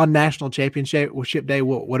on National Championship Day.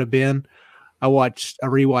 What would have been? I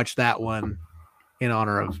rewatched that one in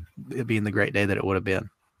honor of it being the great day that it would have been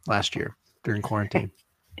last year during quarantine.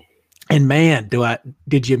 And man,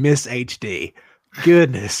 did you miss HD?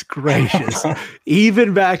 Goodness gracious!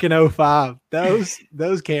 Even back in 2005,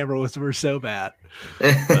 those cameras were so bad.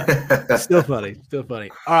 But still funny.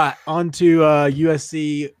 All right, on to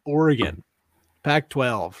USC Oregon.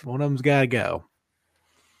 Pac-12. One of them's got to go.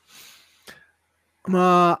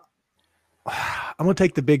 I'm gonna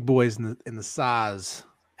take the big boys in the size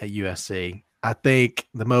at USC. I think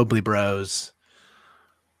the Mobley Bros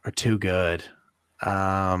are too good.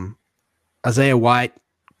 Isaiah White,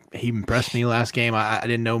 he impressed me last game. I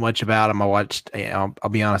didn't know much about him. I watched. I'll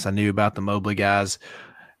be honest. I knew about the Mobley guys.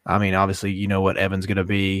 I mean, obviously, you know what Evan's going to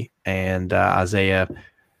be, and Isaiah.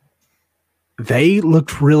 They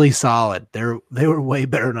looked really solid. They were way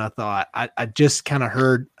better than I thought. I just kind of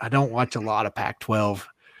heard. I don't watch a lot of Pac-12.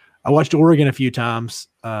 I watched Oregon a few times,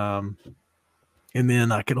 and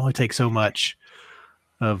then I could only take so much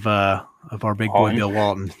of our big boy Bill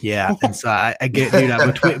Walton. Yeah, and so I get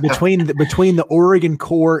between the Oregon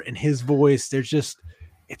court and his voice.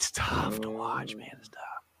 It's tough to watch, man. It's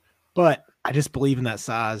tough, but I just believe in that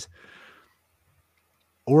size.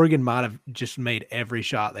 Oregon might have just made every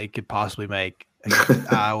shot they could possibly make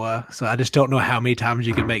against Iowa. So I just don't know how many times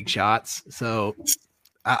you can make shots. So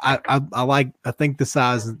I think the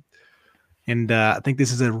size, and I think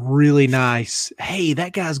this is a really nice. Hey,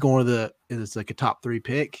 that guy's going to it's like a top 3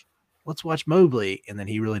 pick. Let's watch Mobley, and then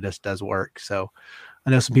he really just does work. So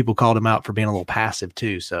I know some people called him out for being a little passive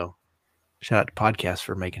too. So shout out to Podcast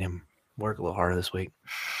for making him work a little harder this week.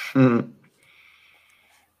 Mm-hmm.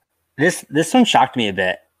 This one shocked me a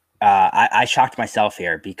bit. I shocked myself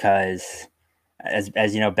here because,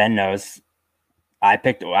 as you know, Ben knows, I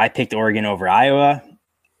picked Oregon over Iowa.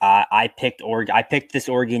 I picked this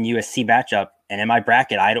Oregon USC matchup, and in my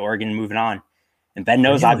bracket, I had Oregon moving on. And Ben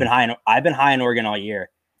knows really? I've been high on Oregon all year.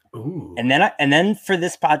 Ooh. And then for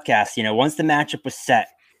this podcast, once the matchup was set,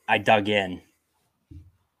 I dug in.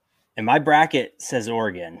 And my bracket says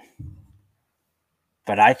Oregon,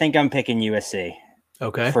 but I think I'm picking USC.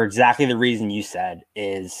 Okay. For exactly the reason you said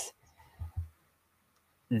is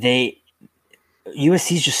USC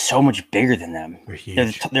is just so much bigger than them. They're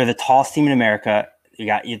huge. They're the tallest team in America.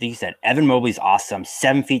 You said Evan Mobley's awesome,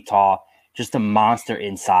 7 feet tall, just a monster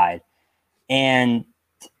inside. And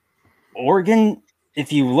Oregon,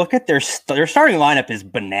 if you look at their starting lineup is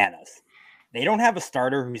bananas. They don't have a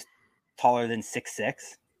starter who's taller than 6'6".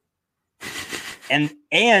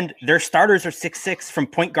 And their starters are 6'6" from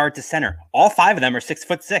point guard to center. All 5 of them are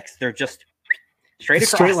 6'6". They're just straight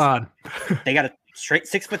across. Straight line. They got a straight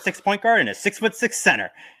 6'6" point guard and a 6'6"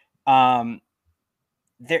 center.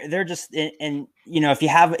 They're just, and if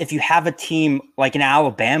you have a team like in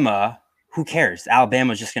Alabama, who cares?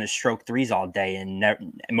 Alabama's just going to stroke threes all day, and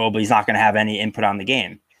Mobley's not going to have any input on the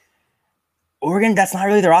game. Oregon, that's not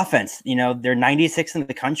really their offense. They're 96th in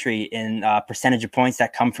the country in percentage of points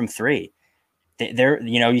that come from three.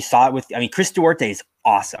 You saw it with, Chris Duarte is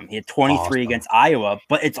awesome. He had 23 against Iowa,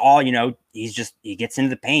 but it's all, he gets into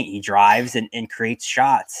the paint, he drives and creates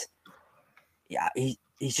shots. Yeah,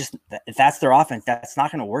 he's just, if that's their offense, that's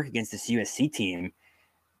not going to work against this USC team.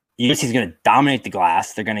 USC is going to dominate the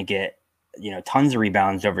glass. They're going to get, tons of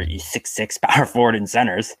rebounds over 6'6" power forward and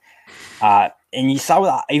centers. And you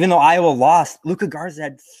saw, even though Iowa lost, Luka Garza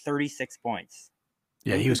had 36 points.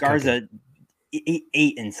 Yeah, he was Garza 8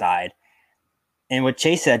 inside. And what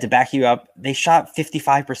Chase said, to back you up, they shot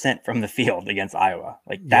 55% from the field against Iowa.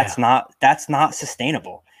 That's not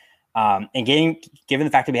sustainable. And given the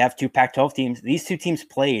fact that we have 2 Pac-12 teams, these 2 teams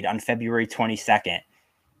played on February 22nd.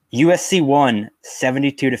 USC won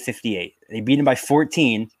 72-58. They beat them by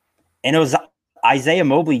 14, and it was Isaiah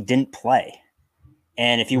Mobley didn't play.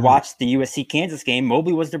 And if you watch the USC-Kansas game,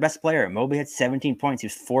 Mobley was their best player. Mobley had 17 points. He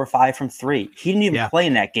was 4 or 5 from 3. He didn't even play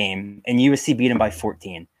in that game, and USC beat him by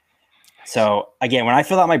 14. So, again, when I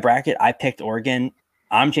filled out my bracket, I picked Oregon.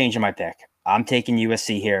 I'm changing my pick. I'm taking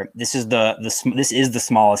USC here. This is the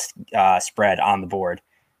smallest spread on the board.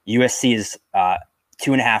 USC is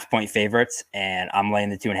 2.5 point favorites, and I'm laying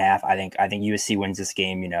the 2.5. I think USC wins this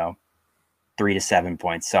game, 3 to 7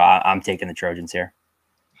 points. So I'm taking the Trojans here.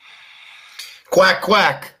 Quack,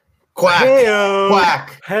 quack, quack, Hey-o.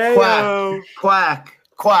 quack, Hey-o. quack,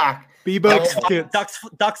 quack.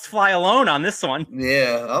 Ducks fly alone on this one.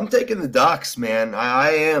 Yeah, I'm taking the Ducks, man. I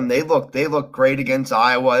am. They look great against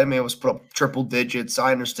Iowa. They may have put up triple digits.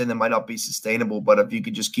 I understand that might not be sustainable, but if you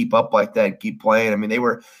could just keep up like that and keep playing,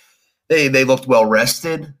 they looked well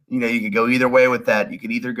rested. You could go either way with that. You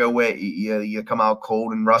could either go you come out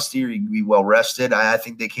cold and rusty, or you could be well rested. I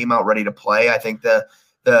think they came out ready to play. I think that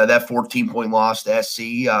 14-point loss to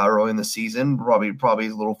SC early in the season probably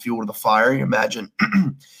a little fuel to the fire. You imagine.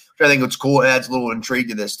 I think what's cool, it adds a little intrigue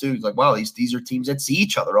to this too. It's like, wow, these are teams that see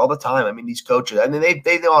each other all the time. These coaches,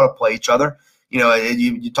 they know how to play each other. You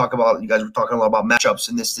guys were talking a lot about matchups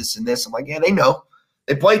and this and this. I'm like, yeah, they know.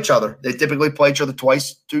 They play each other. They typically play each other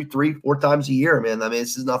twice, 2, 3, 4 times a year, man.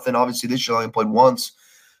 This is nothing. Obviously, this year only played once,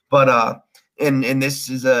 but and this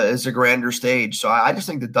is a grander stage. So I just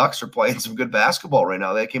think the Ducks are playing some good basketball right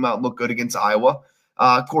now. They came out and looked good against Iowa.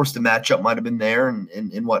 Of course, the matchup might have been there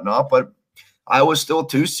and whatnot, but Iowa's still a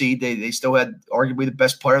 2 seed. They still had arguably the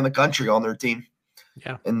best player in the country on their team.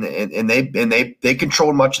 Yeah, and they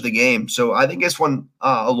controlled much of the game. So I think this one,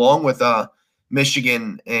 along with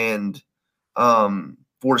Michigan and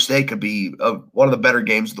Florida State, could be one of the better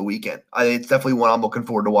games of the weekend. It's definitely one I'm looking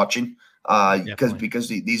forward to watching because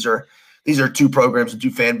these are 2 programs and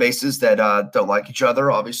 2 fan bases that don't like each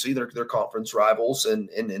other. Obviously, they're conference rivals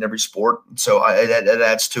in every sport. So it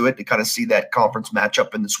adds to it to kind of see that conference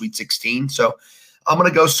matchup in the Sweet 16. So I'm going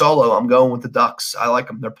to go solo. I'm going with the Ducks. I like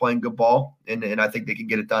them. They're playing good ball, and I think they can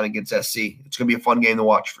get it done against SC. It's going to be a fun game to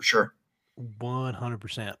watch for sure.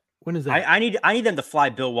 100%. When is that? I need them to fly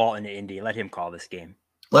Bill Walton to Indy. Let him call this game.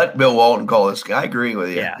 Let Bill Walton call this game. I agree with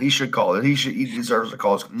you. Yeah. He should call it. He deserves to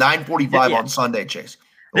call this. 9:45 on Sunday, Chase.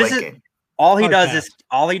 Late game. All he does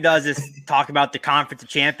is talk about the Conference of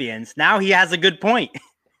Champions. Now he has a good point.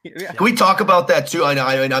 Can we talk about that too? I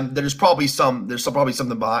know. There's probably something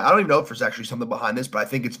behind. I don't even know if there's actually something behind this, but I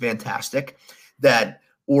think it's fantastic that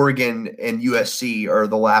Oregon and USC are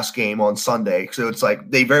the last game on Sunday. So it's like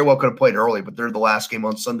they very well could have played early, but they're the last game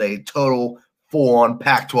on Sunday. Total full-on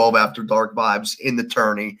Pac-12 after dark vibes in the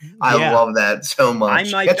tourney. I love that so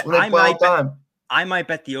much. That's when they play all the time. I might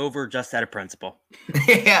bet the over just out of principle.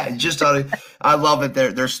 Yeah, I love it.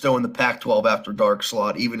 They're still in the Pac-12 after dark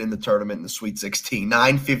slot, even in the tournament in the Sweet 16.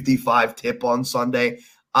 9:55 tip on Sunday.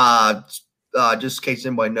 Just in case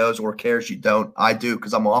anybody knows or cares, you don't. I do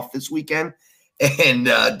because I'm off this weekend, and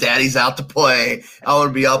Daddy's out to play. I want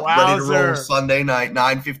to be up, ready to roll Sunday night.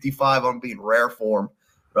 9:55. I'm gonna be in rare form,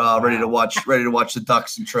 ready to watch the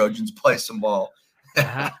Ducks and Trojans play some ball.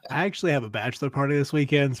 I actually have a bachelor party this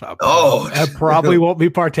weekend, so I probably won't be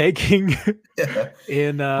partaking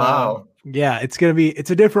in. Wow. Yeah, it's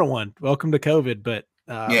a different one. Welcome to COVID, but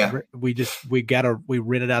we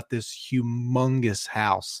rented out this humongous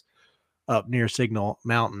house up near Signal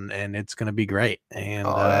Mountain, and it's gonna be great. And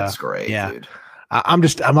that's great. Yeah, dude. I'm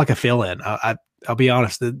like a fill-in. I'll be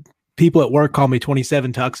honest. The people at work call me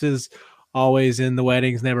 27 tuxes, always in the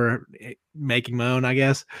weddings, never making my own, I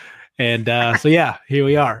guess. And so, yeah, here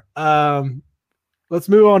we are. Let's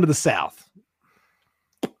move on to the South.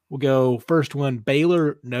 We'll go first one,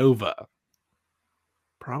 Baylor Nova.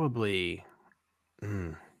 Probably.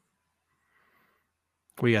 What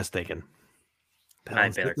are you guys thinking?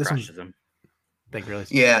 Baylor crushes them. Think really?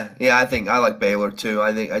 Yeah. I think I like Baylor too.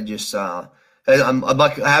 I think I just I'm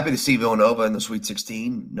happy to see Villanova in the Sweet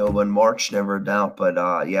 16. Nova in March, never a doubt. But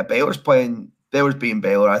yeah, Baylor's beating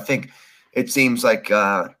Baylor. I think it seems like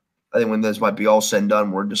I think when this might be all said and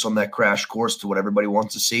done, we're just on that crash course to what everybody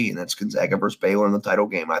wants to see, and that's Gonzaga versus Baylor in the title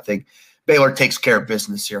game. I think Baylor takes care of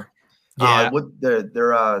business here. Yeah.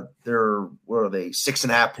 They're what are they,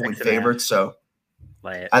 6.5 point favorites? So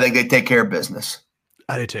I think they take care of business.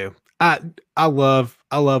 I do too. I love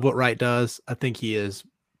what Wright does. I think he is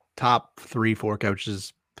top 3-4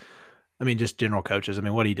 coaches. I mean, just general coaches. I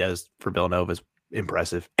mean, what he does for Villanova is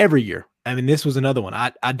impressive every year. I mean, this was another one.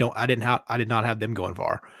 I did not have them going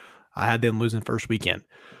far. I had them losing first weekend,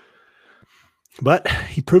 but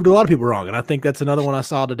he proved a lot of people wrong. And I think that's another one I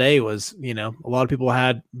saw today was, a lot of people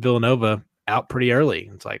had Villanova out pretty early.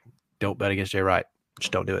 It's like, don't bet against Jay Wright.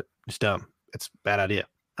 Just don't do it. It's dumb. It's a bad idea.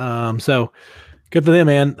 So good for them,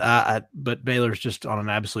 man. But Baylor's just on an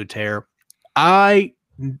absolute tear. I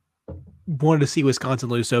wanted to see Wisconsin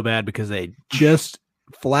lose so bad because they just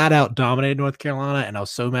flat out dominated North Carolina, and I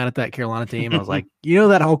was so mad at that Carolina team. I was like,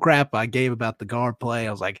 that whole crap I gave about the guard play,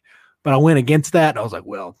 I was like, but I went against that, and I was like,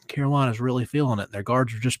 well, Carolina's really feeling it. Their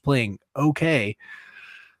guards are just playing okay.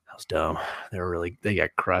 That was dumb. They got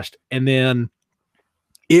crushed. And then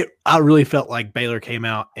I really felt like Baylor came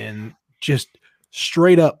out and just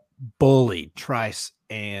straight up bullied Trice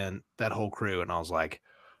and that whole crew, and I was like,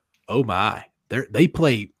 oh my, they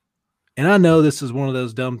play. And I know this is one of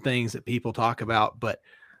those dumb things that people talk about, but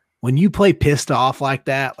when you play pissed off like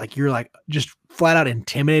that, like you're like just flat out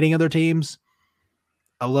intimidating other teams,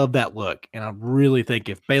 I love that look. And I really think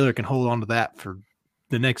if Baylor can hold on to that for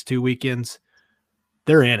the next 2 weekends,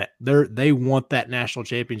 they're in it. They want that national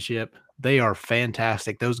championship. They are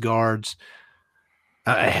fantastic. Those guards,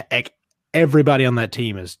 everybody on that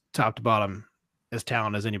team is top to bottom as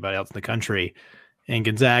talented as anybody else in the country. And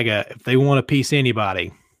Gonzaga, if they want to piece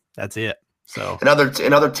anybody, that's it. So another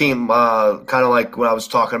team, kind of like when I was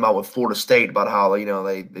talking about with Florida State about how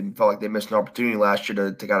they felt like they missed an opportunity last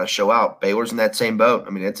year to kind of show out. Baylor's in that same boat. I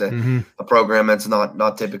mean, it's a program that's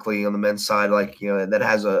not typically on the men's side that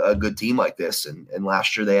has a good team like this. And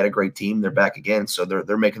last year they had a great team. They're back again, so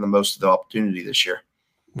they're making the most of the opportunity this year.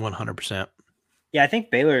 100%. Yeah, I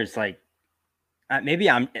think Baylor's like maybe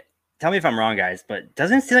tell me if I'm wrong, guys, but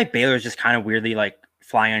doesn't it seem like Baylor's just kind of weirdly like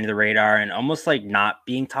flying under the radar and almost like not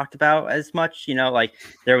being talked about as much, like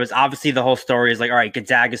there was obviously the whole story is like, all right,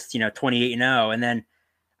 Gonzaga's, 28-0. And then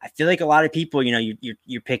I feel like a lot of people,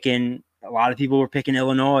 you're picking, a lot of people were picking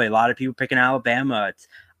Illinois. A lot of people were picking Alabama.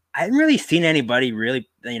 I hadn't really seen anybody really,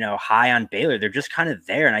 high on Baylor. They're just kind of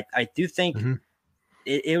there. And I do think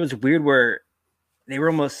it was weird where they were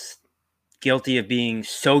almost guilty of being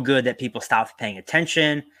so good that people stopped paying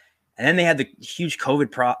attention. And then they had the huge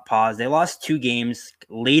COVID pause. They lost 2 games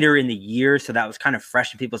later in the year, so that was kind of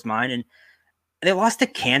fresh in people's mind. And they lost to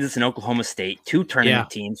Kansas and Oklahoma State, 2 tournament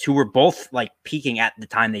teams who were both like peaking at the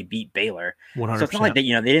time they beat Baylor. 100%. So it's not like they,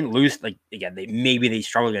 they didn't lose. Like again, they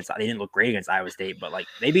struggled against. They didn't look great against Iowa State, but like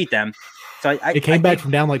they beat them. So it came back from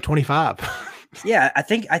down like 25. Yeah, I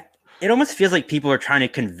think it almost feels like people are trying to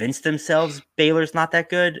convince themselves Baylor's not that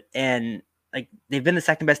good, and like they've been the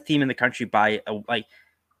second best team in the country by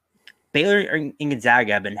Baylor and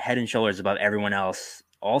Gonzaga have been head and shoulders above everyone else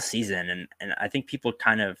all season. And I think people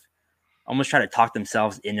kind of almost try to talk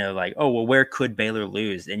themselves into like, oh, well, where could Baylor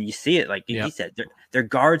lose? And you see it, like he said, their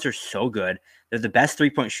guards are so good. They're the best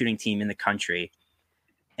 3-point shooting team in the country.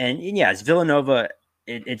 And yeah, it's Villanova.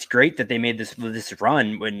 It's great that they made this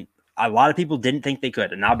run when a lot of people didn't think they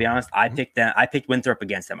could. And I'll be honest, I picked Winthrop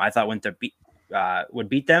against them. I thought Winthrop would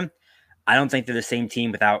beat them. I don't think they're the same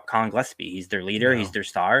team without Colin Gillespie. He's their leader. No. He's their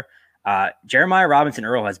star. Jeremiah Robinson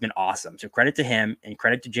Earl has been awesome. So credit to him and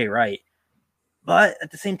credit to Jay Wright. But at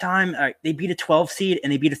the same time, they beat a 12 seed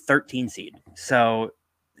and they beat a 13 seed. So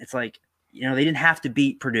it's like, they didn't have to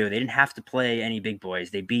beat Purdue. They didn't have to play any big boys.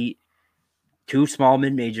 They beat 2 small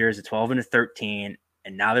mid-majors, a 12 and a 13,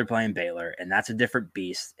 and now they're playing Baylor, and that's a different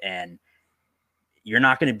beast. And you're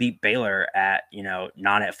not going to beat Baylor at,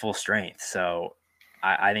 not at full strength. So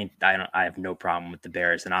I think I have no problem with the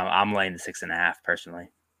Bears, and I'm laying the 6.5 personally.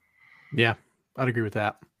 Yeah, I'd agree with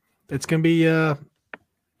that. It's going to be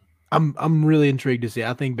I'm really intrigued to see.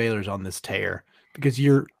 I think Baylor's on this tear. because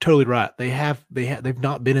you're totally right. They've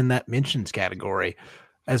not been in that mentions category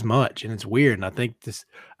as much, and it's weird. And I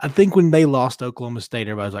think when they lost Oklahoma State,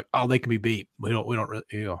 everybody's like, "Oh, they can be beat." We don't really,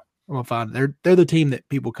 I'm gonna find they're the team that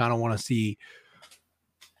people kind of want to see.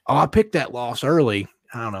 Oh, I picked that loss early.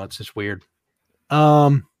 I don't know. It's just weird.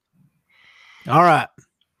 All right.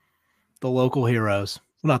 The local heroes.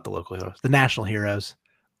 Well, not the local heroes. The national heroes.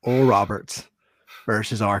 Oral Roberts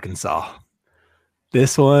versus Arkansas.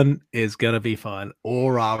 This one is going to be fun.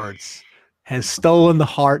 Oral Roberts has stolen the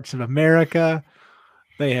hearts of America.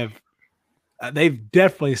 They've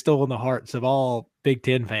definitely stolen the hearts of all Big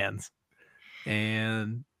Ten fans.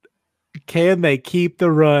 And can they keep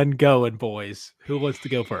the run going, boys? Who wants to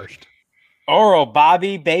go first? Oral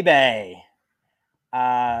Bobby, baby.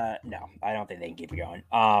 No, I don't think they can keep it going.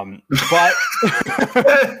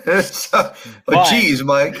 But geez,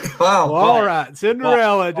 Mike. Wow. Well, all right.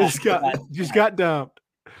 Cinderella just got dumped.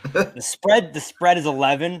 The spread is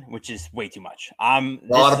 11, which is way too much. A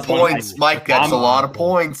lot of points, Mike. That's a lot of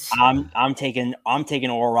points. I'm taking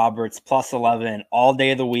Oral Roberts plus 11 all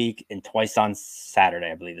day of the week and twice on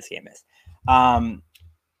Saturday. I believe this game is.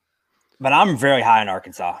 But I'm very high on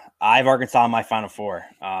Arkansas. I have Arkansas in my Final Four.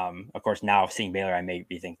 Of course, now seeing Baylor, I may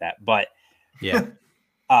rethink that. But yeah,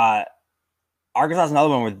 Arkansas is another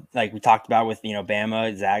one with, like we talked about with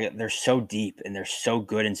Bama, Zaga. They're so deep and they're so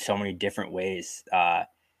good in so many different ways.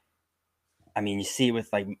 I mean, you see it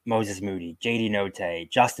with like Moses Moody, JD Notae,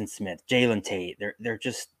 Justin Smith, Jalen Tate.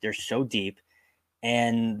 They're so deep.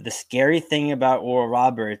 And the scary thing about Oral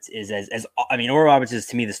Roberts is Oral Roberts is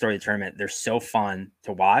to me the story of the tournament. They're so fun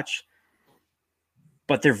to watch,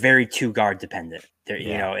 but they're very two guard dependent.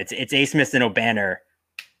 It's A. Smith and O'Banner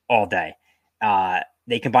all day.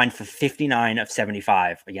 They combined for 59 of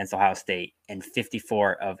 75 against Ohio State and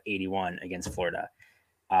 54 of 81 against Florida.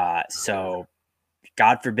 So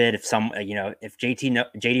God forbid if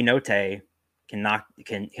JD Notae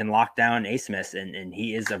can lock down A. Smith and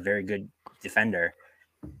he is a very good defender,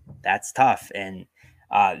 that's tough. And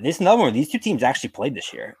this is another one. These two teams actually played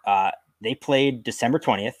this year. They played December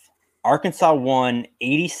 20th. Arkansas won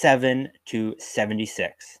 87-76.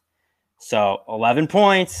 So 11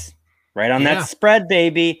 points right on that spread,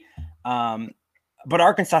 baby. But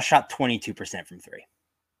Arkansas shot 22% from three.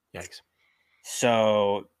 Yikes.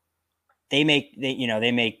 So they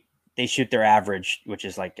shoot their average, which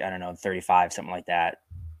is like, 35, something like that.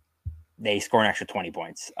 They score an extra 20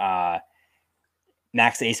 points.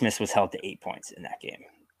 Max A. Smith was held to 8 points in that game.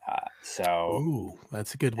 Ooh,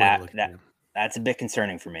 that's a good way to look at it. That's a bit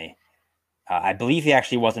concerning for me. I believe he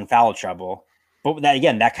actually was in foul trouble. But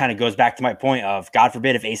that kind of goes back to my point of, God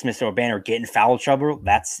forbid, if A. Smith or O'Banner get in foul trouble,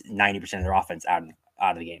 that's 90% of their offense out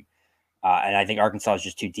of the game. And I think Arkansas is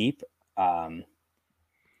just too deep. The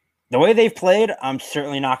way they've played, I'm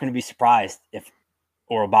certainly not going to be surprised if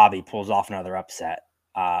Oral Bobby pulls off another upset.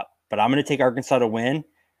 But I'm going to take Arkansas to win.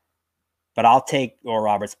 But I'll take Oral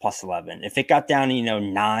Roberts plus 11. If it got down to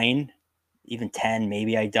 9, even 10,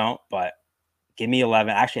 maybe I don't. But give me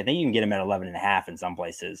 11. Actually, I think you can get him at 11.5 in some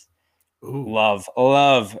places. Ooh. Love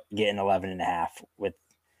getting 11.5 with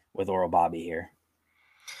Oral Bobby here.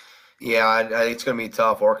 Yeah, I think it's going to be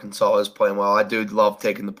tough. Arkansas is playing well. I do love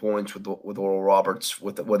taking the points with Oral Roberts,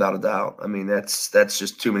 without a doubt. I mean, that's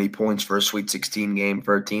just too many points for a Sweet 16 game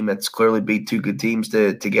for a team that's clearly beat two good teams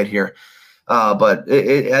to get here. But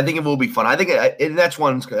I think it will be fun. I think that's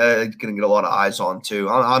one's going to get a lot of eyes on too.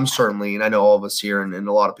 I'm certainly, and I know all of us here, and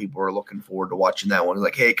a lot of people are looking forward to watching that one. It's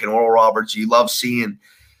like, hey, can Oral Roberts? You love seeing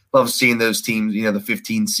those teams, the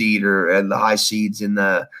 15 seed or the high seeds in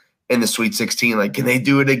the Sweet 16. Like, can they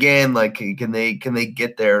do it again? Like, can they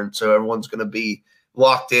get there? And so everyone's going to be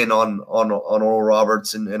locked in on Oral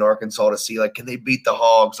Roberts and Arkansas to see, like, can they beat the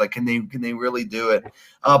Hogs? Like, can they really do it?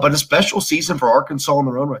 But a special season for Arkansas in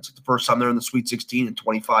their own right. It's the first time they're in the Sweet 16 in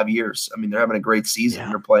 25 years. I mean, they're having a great season.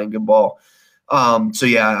 They're playing good ball. So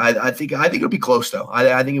yeah, I think it'll be close though.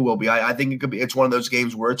 I think it will be. I think it could be. It's one of those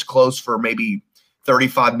games where it's close for maybe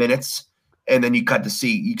 35 minutes. And then you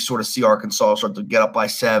sort of see Arkansas start to get up by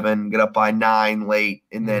 7, get up by 9 late.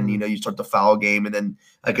 And then, you start the foul game. And then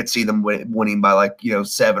I could see them winning by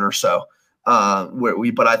 7 or so.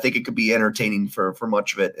 But I think it could be entertaining for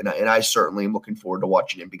much of it. And I certainly am looking forward to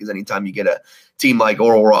watching it, because anytime you get a team like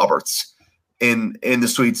Oral Roberts in the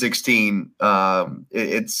Sweet 16,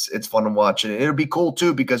 it's fun to watch. And it'll be cool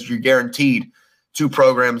too, because you're guaranteed two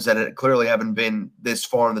programs that clearly haven't been this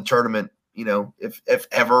far in the tournament, if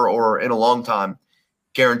ever or in a long time,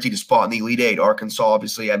 guaranteed a spot in the Elite Eight. Arkansas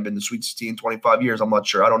obviously hadn't been to the Sweet 16 in 25 years. I'm not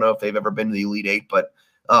sure. I don't know if they've ever been to the Elite Eight, but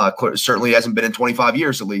certainly hasn't been in 25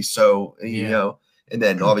 years at least. So, and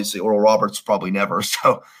then obviously Oral Roberts probably never.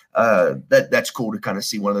 So that's cool to kind of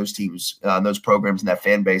see one of those teams, those programs, and that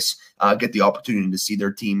fan base get the opportunity to see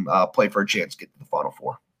their team play for a chance to get to the Final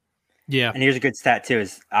Four. Yeah, and here's a good stat too: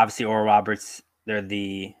 is obviously Oral Roberts. I'm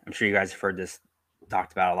sure you guys have heard this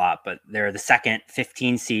talked about a lot, but they're the second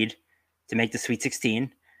 15 seed to make the Sweet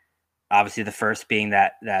 16. Obviously, the first being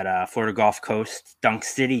that Florida Gulf Coast Dunk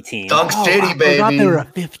City team. Dunk City, baby. I forgot they were a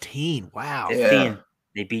 15. Wow. 15. Yeah.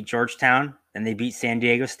 They beat Georgetown, then they beat San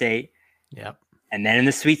Diego State. Yep. And then in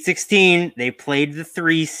the Sweet 16, they played the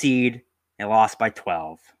 3 seed and lost by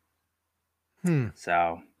 12.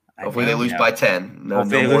 So hopefully they lose by 10. No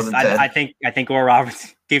more than 10. I think Oral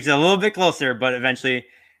Roberts keeps it a little bit closer, but eventually,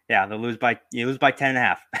 yeah, you lose by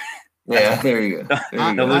 10.5. Yeah, there you go.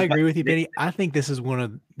 I agree with you, Benny. I think this is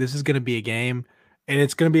going to be a game, and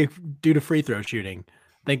it's going to be due to free throw shooting.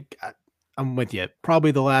 I think I'm with you.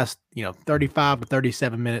 Probably the last 35 to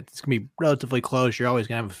 37 minutes, it's going to be relatively close. You're always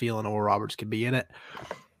going to have a feeling Oral Roberts could be in it,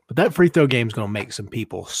 but that free throw game is going to make some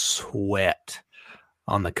people sweat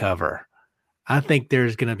on the cover. I think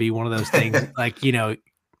there's going to be one of those things like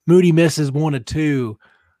Moody misses 1 or 2,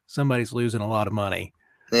 somebody's losing a lot of money.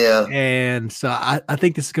 Yeah. And so I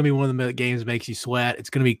think this is going to be one of the games that makes you sweat. It's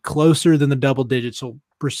going to be closer than the double digits will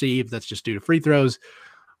perceive. That's just due to free throws.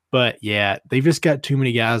 But, yeah, they've just got too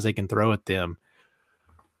many guys they can throw at them.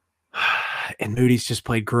 And Moody's just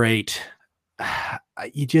played great.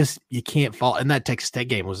 You can't fault. And that Texas Tech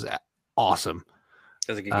game was awesome.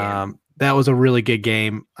 That was a good game. That was a really good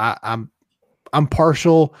game. I'm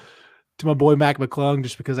partial to my boy Mac McClung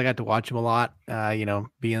just because I got to watch him a lot,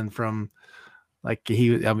 being from – like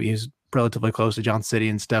he's relatively close to John City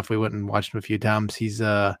and stuff. We went and watched him a few times. He's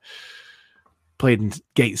played in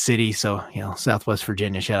Gate City, so Southwest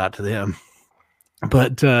Virginia. Shout out to them.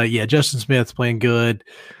 But Justin Smith's playing good.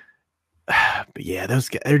 But yeah, those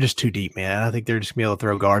guys, they're just too deep, man. I think they're just gonna be able to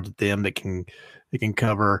throw guards at them that can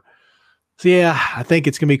cover. So yeah, I think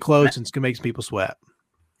it's gonna be close and it's gonna make some people sweat.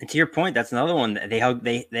 And to your point, that's another one.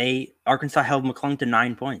 Arkansas held McClung to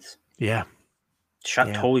 9 points. Yeah,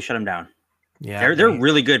 totally shut him down. Yeah, they're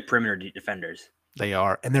really good perimeter defenders. They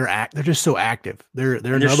are, and they're just so active.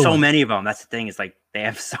 There's so many of them. That's the thing. Is like they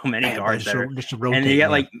have so many guards that are, and they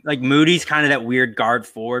get like Moody's kind of that weird guard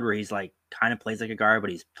forward where he's like kind of plays like a guard,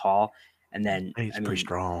 but he's tall, and then he's pretty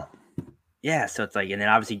strong. Yeah, so it's like, and then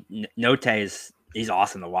obviously Note he's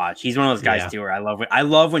awesome to watch. He's one of those guys too where I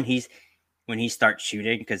love when he starts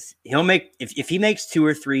shooting because he'll make if he makes 2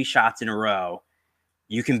 or 3 shots in a row.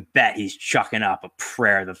 You can bet he's chucking up a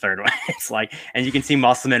prayer the third one. It's like, and you can see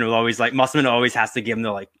Musselman always has to give him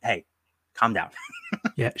the hey, calm down.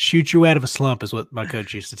 Yeah, shoot you out of a slump is what my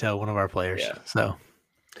coach used to tell one of our players. Yeah. So,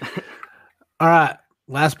 all right,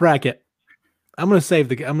 last bracket. I'm gonna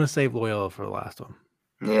save Loyola for the last one.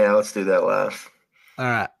 Yeah, let's do that last. All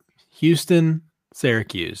right, Houston,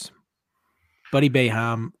 Syracuse, Buddy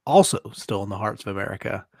Boeheim, also still in the hearts of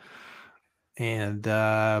America, and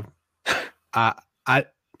I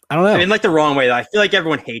don't know. I mean, like the wrong way. I feel like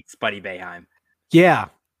everyone hates Buddy Boeheim. Yeah,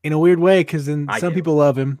 in a weird way, because then some people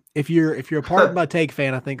love him. If you're a part of my take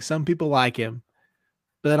fan, I think some people like him.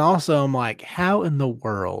 But then also, I'm like, how in the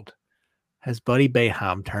world has Buddy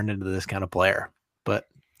Boeheim turned into this kind of player? But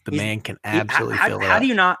the man can absolutely fill it up. How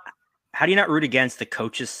do you not root against the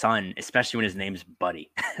coach's son, especially when his name's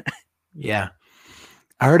Buddy? Yeah,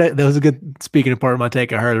 I heard it. That was a good. Speaking of part of my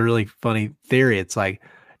take, I heard a really funny theory. It's like,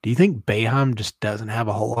 do you think Boeheim just doesn't have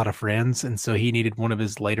a whole lot of friends, and so he needed one of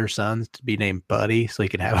his later sons to be named Buddy so he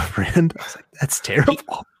could have a friend? I was like, that's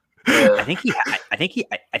terrible. I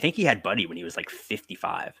think he had Buddy when he was like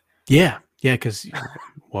 55. Yeah, because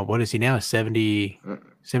what is he now? 70.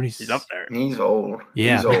 He's up there. He's old.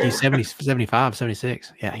 Yeah, he's 70, 75,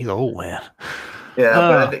 76. Yeah, he's old, man. Yeah,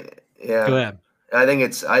 but I think, Go ahead. I think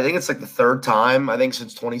it's like the third time, I think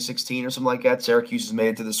since 2016 or something like that, Syracuse has made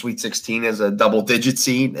it to the Sweet 16 as a double-digit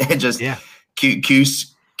seed. And just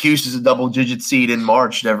Cuse is a double-digit seed in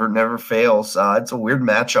March, never fails. It's a weird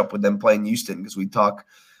matchup with them playing Houston because we talk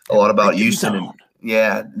a lot about Houston.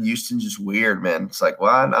 And, Houston's just weird, man. It's like,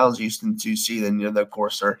 well, how's Houston 2 seed? And, of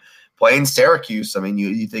course, they're playing Syracuse. I mean,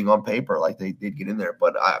 you think on paper like they did get in there.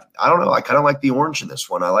 But I don't know. I kind of like the Orange in this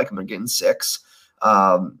one. I like them. They're getting 6.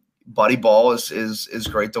 Buddy Ball is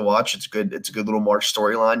great to watch. It's good. It's a good little March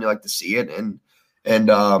storyline. You like to see it, and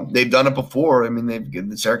they've done it before. I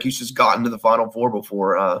mean, Syracuse has gotten to the Final Four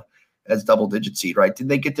before as double-digit seed, right? Did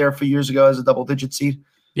they get there a few years ago as a double-digit seed?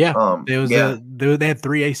 Yeah, they had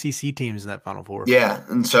 3 ACC teams in that Final Four. Yeah,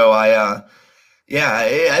 and so Yeah,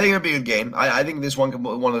 I think it'd be a good game. I think this one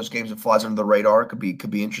of those games that flies under the radar. Could be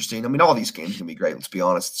interesting. I mean, all these games can be great. Let's be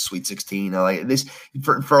honest. Sweet 16. I like this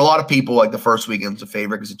for a lot of people. Like the first weekend's a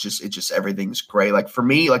favorite because it just everything's great. Like for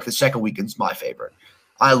me, like the second weekend's my favorite.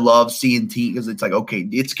 I love seeing teams because it's like okay,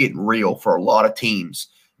 it's getting real for a lot of teams.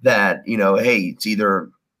 That hey, it's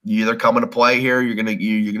you either coming to play here, you're gonna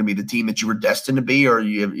be the team that you were destined to be, or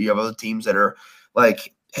you have other teams that are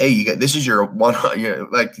like, hey, this is your one,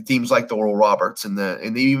 like the teams like the Oral Roberts and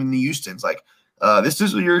even the Houston's like, this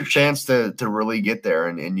is your chance to really get there,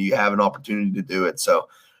 and you have an opportunity to do it. So,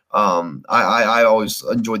 I always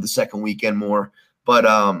enjoyed the second weekend more, but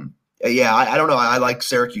yeah, I don't know. I like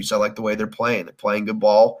Syracuse. I like the way they're playing. They're playing good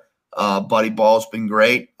ball. Buddy Ball's been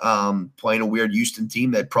great. Playing a weird Houston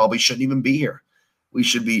team that probably shouldn't even be here. We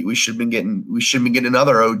should be getting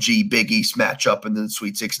another OG Big East matchup in the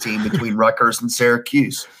Sweet 16 between Rutgers and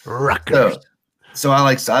Syracuse. Rutgers. So I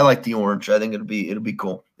like the orange. I think it'll be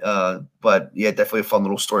cool. But yeah, definitely a fun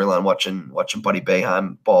little storyline watching Buddy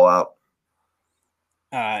Boeheim ball out.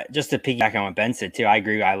 Just to piggyback on what Ben said too, I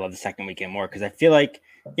agree. I love the second weekend more because I feel like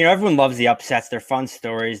everyone loves the upsets. They're fun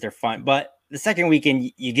stories. They're fun, but the second weekend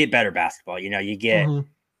you get better basketball. You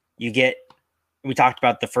get. We talked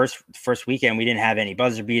about the first weekend. We didn't have any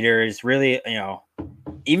buzzer beaters. Really,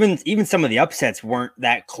 even some of the upsets weren't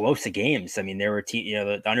that close of games. I mean, there were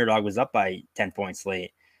the underdog was up by 10 points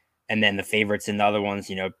late, and then the favorites in the other ones.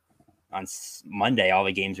 On Monday, all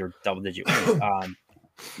the games were double digit wins.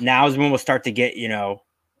 Now is when we'll start to get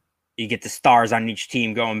you get the stars on each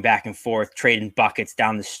team going back and forth, trading buckets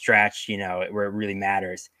down the stretch. Where it really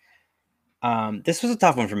matters. This was a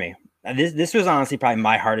tough one for me. This was honestly probably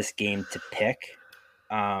my hardest game to pick.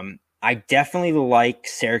 I definitely like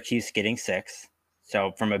Syracuse getting 6.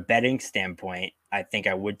 So from a betting standpoint, I think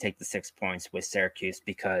I would take the 6 points with Syracuse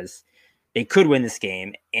because they could win this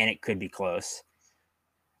game and it could be close.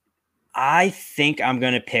 I think I'm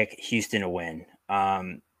going to pick Houston to win.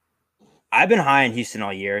 I've been high on Houston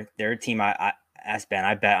all year. They're a team I asked Ben.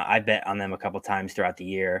 I bet on them a couple times throughout the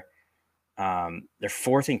year. They're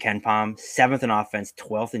 4th in KenPom, 7th in offense,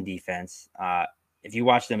 12th in defense. If you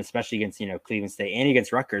watch them, especially against Cleveland State and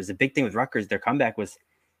against Rutgers, the big thing with Rutgers, their comeback was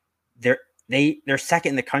they're 2nd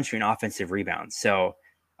in the country in offensive rebounds. So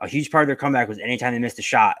a huge part of their comeback was anytime they missed a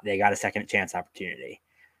shot, they got a second chance opportunity,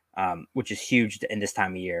 which is huge in this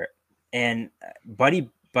time of year. And Buddy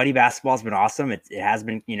basketball has been awesome. It has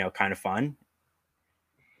been kind of fun.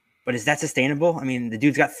 But is that sustainable? I mean, the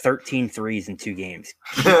dude's got 13 threes in 2 games.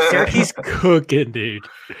 Syracuse cooking, dude.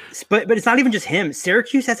 But it's not even just him.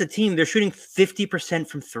 Syracuse as a team, they're shooting 50%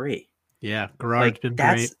 from 3. Yeah, Garrard's been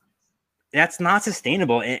great. That's not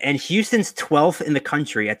sustainable. And Houston's 12th in the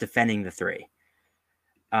country at defending the 3.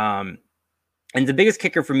 And the biggest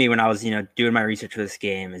kicker for me when I was doing my research for this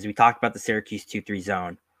game is we talked about the Syracuse 2-3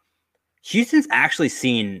 zone. Houston's actually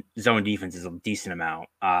seen zone defenses a decent amount.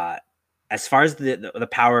 As far as the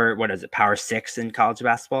power, what is it, power 6 in college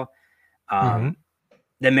basketball? The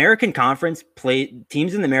American Conference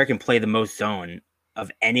teams in the American play the most zone of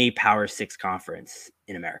any power 6 conference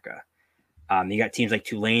in America. You got teams like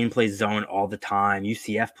Tulane plays zone all the time.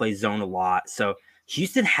 UCF plays zone a lot. So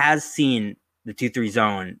Houston has seen the 2-3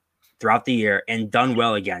 zone throughout the year and done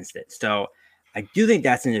well against it. So I do think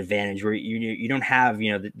that's an advantage where you don't have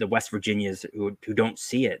the West Virginias who don't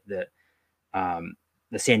see it.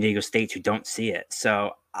 The San Diego States who don't see it.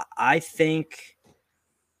 So I think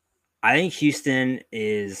Houston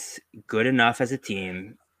is good enough as a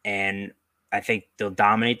team, and I think they'll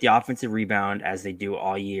dominate the offensive rebound as they do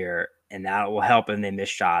all year, and that will help when they miss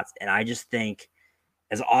shots. And I just think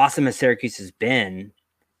as awesome as Syracuse has been,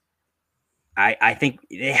 I think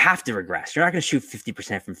they have to regress. You're not going to shoot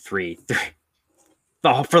 50% from 3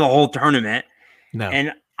 for the whole tournament. No.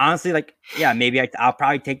 And honestly, maybe I'll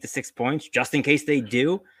probably take the 6 points just in case they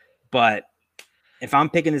do. But if I'm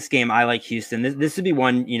picking this game, I like Houston. This would be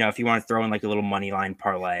one, if you want to throw in like a little money line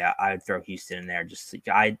parlay, I would throw Houston in there. Just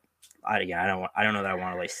I don't know that I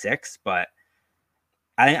want to lay 6, but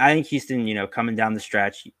I think Houston, coming down the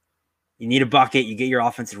stretch, you need a bucket, you get your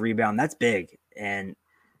offensive rebound. That's big. And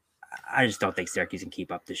I just don't think Syracuse can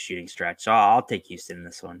keep up this shooting stretch. So I'll take Houston in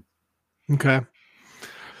this one. Okay.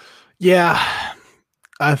 Yeah.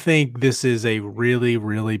 I think this is a really,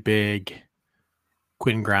 really big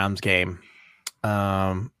Quentin Grimes game.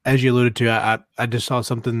 As you alluded to, I just saw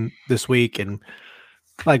something this week, and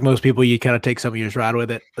like most people, you kind of take some of yours ride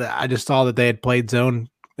with it. I just saw that they had played zone.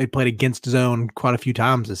 They played against zone quite a few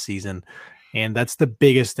times this season, and that's the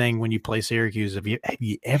biggest thing when you play Syracuse. Have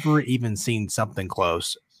you ever even seen something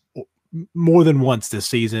close more than once this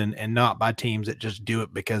season, and not by teams that just do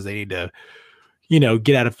it because they need to,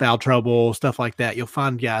 get out of foul trouble, stuff like that. You'll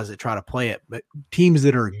find guys that try to play it, but teams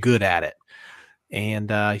that are good at it.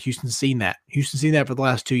 And Houston's seen that. Houston's seen that for the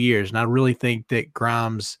last 2 years. And I really think that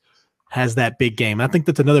Grimes has that big game. I think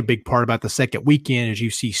that's another big part about the second weekend is you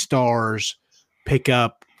see stars pick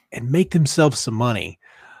up and make themselves some money.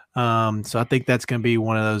 So I think that's going to be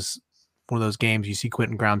one of those games you see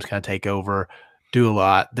Quentin Grimes kind of take over, do a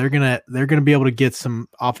lot. They're gonna be able to get some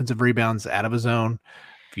offensive rebounds out of a zone.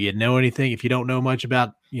 If you know anything, if you don't know much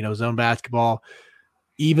about zone basketball,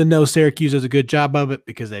 even though Syracuse does a good job of it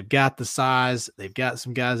because they've got the size, they've got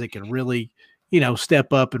some guys that can really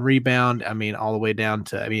step up and rebound. I mean, all the way down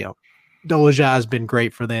to Dolezaj has been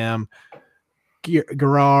great for them.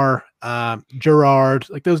 Gerard,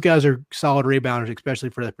 like those guys are solid rebounders,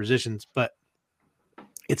 especially for their positions. But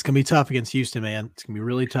it's gonna be tough against Houston, man. It's gonna be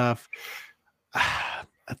really tough. I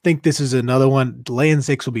think this is another one. Laying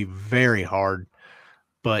 6 will be very hard.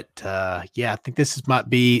 But I think it's gonna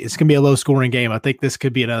be a low scoring game. I think this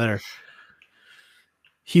could be another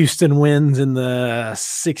Houston wins in the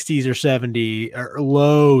 60s or 70s or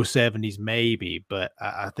low 70s maybe. But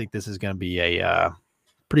I think this is gonna be a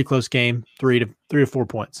pretty close game, 3 to 4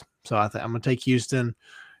 points. So I'm gonna take Houston.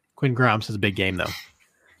 Quinn Grimes has a big game though.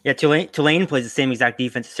 Yeah, Tulane plays the same exact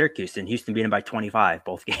defense as Syracuse, and Houston beat them by 25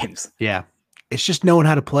 both games. Yeah, it's just knowing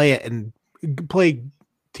how to play it and play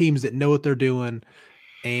teams that know what they're doing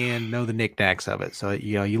and know the knickknacks of it. So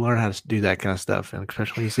you learn how to do that kind of stuff, and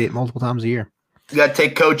especially when you see it multiple times a year. You got to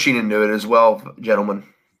take coaching into it as well, gentlemen.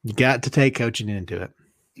 You got to take coaching into it.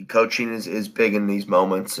 Coaching is big in these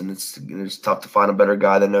moments, and it's tough to find a better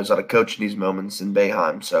guy that knows how to coach in these moments in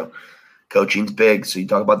Boeheim. So coaching's big. So you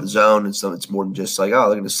talk about the zone, and so it's more than just like, oh,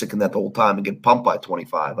 they're going to stick in that the whole time and get pumped by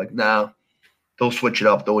 25. Like, no, they'll switch it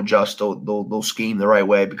up. They'll adjust. They'll scheme the right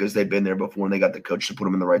way because they've been there before and they got the coach to put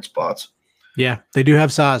them in the right spots. Yeah, they do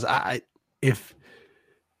have size. If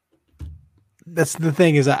that's the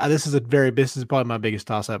thing is, this is probably my biggest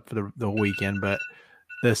toss up for the weekend. But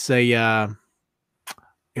let's say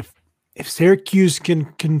if Syracuse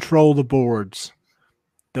can control the boards,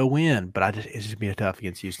 they'll win. But it's just gonna be tough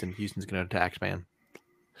against Houston. Houston's gonna attack, man.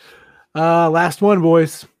 Last one,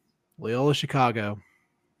 boys. Loyola Chicago.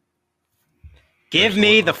 Give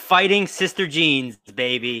me the Fighting Sister Jeans,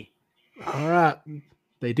 baby. All right.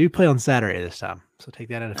 They do play on Saturday this time, so take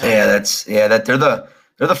that into account.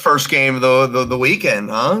 They're the first game of the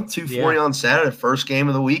weekend, huh? 2:40 on Saturday, first game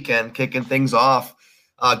of the weekend, kicking things off.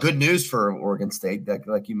 Good news for Oregon State, that,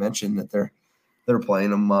 like you mentioned, that they're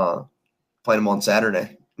playing them on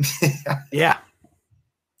Saturday. Yeah,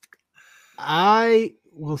 I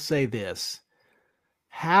will say this: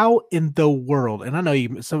 how in the world? And I know I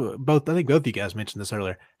think both of you guys mentioned this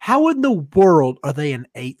earlier. How in the world are they an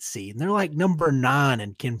 8 seed? And they're like number 9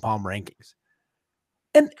 in KenPom rankings.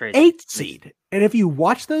 An 8 seed. And if you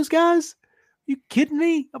watch those guys, you kidding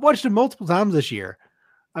me? I've watched them multiple times this year.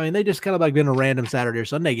 I mean, they just kind of like been a random Saturday or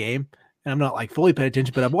Sunday game. And I'm not like fully paying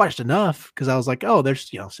attention, but I've watched enough because I was like, oh, there's,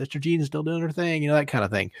 Sister Jean is still doing her thing, that kind of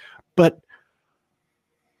thing. But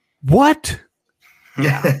what?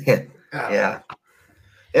 Yeah. Yeah,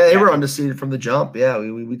 they were undefeated from the jump. Yeah,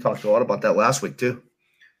 we talked a lot about that last week too.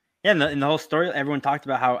 Yeah, in the whole story, everyone talked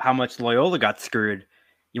about how much Loyola got screwed.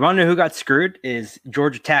 You want to know who got screwed? Is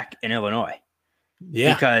Georgia Tech in Illinois.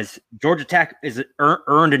 Yeah. Because Georgia Tech is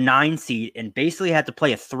earned a 9 seed and basically had to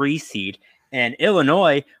play a 3 seed. And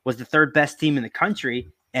Illinois was the 3rd best team in the country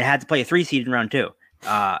and had to play a 3 seed in round 2.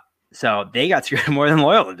 So they got screwed more than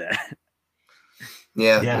Loyola did.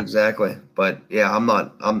 Yeah, exactly. But yeah,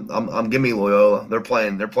 I'm giving me Loyola. They're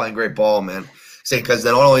playing great ball, man. Because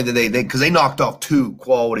not only did they knocked off 2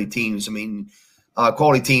 quality teams. I mean,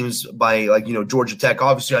 quality teams by Georgia Tech.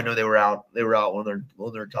 Obviously, I know they were out one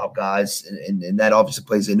of their top guys, and that obviously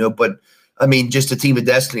plays a note. But I mean, just a team of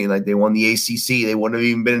destiny. Like they won the ACC. They wouldn't have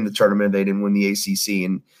even been in the tournament if they didn't win the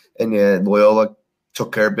ACC. And Loyola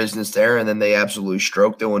took care of business there, and then they absolutely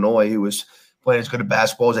stroked Illinois, who was playing as good a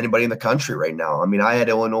basketball as anybody in the country right now. I mean, I had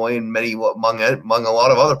Illinois and among a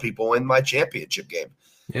lot of other people in my championship game.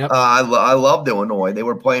 Yep. I loved Illinois. They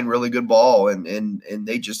were playing really good ball, and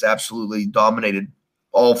they just absolutely dominated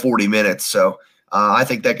all 40 minutes. So I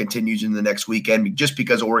think that continues in the next weekend, just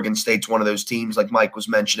because Oregon State's one of those teams, like Mike was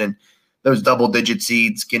mentioning, those double-digit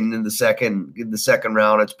seeds getting in the second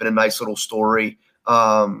round. It's been a nice little story.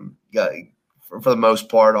 For the most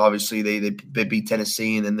part, obviously they beat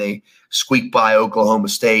Tennessee and then they squeaked by Oklahoma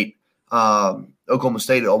State. Oklahoma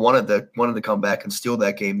State wanted to come back and steal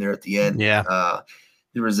that game there at the end. Yeah.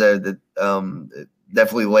 There was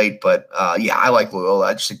definitely late, but I like Loyola.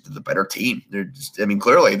 I just think they're the better team.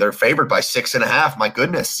 Clearly they're favored by 6.5. My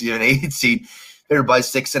goodness, an 8 seed. favored by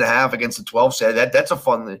 6.5 against the 12 seed. That's a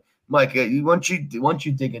fun. Mike, once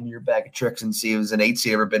you dig into your bag of tricks and see if was an 8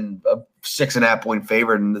 seed ever been a 6.5 point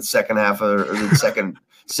favorite in the second half or the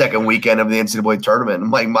second weekend of the NCAA tournament.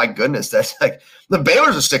 I'm like, my goodness, that's like the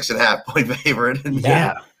Baylor's a 6.5 point favorite. And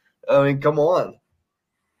yeah, I mean, come on.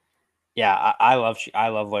 Yeah, I love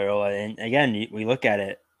Loyola, and again, we look at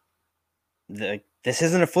it. This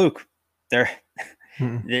isn't a fluke.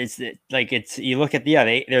 It's you look at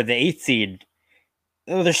they're the 8th seed.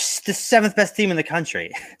 Oh, they're the 7th best team in the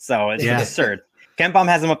country. So it's absurd. KenPom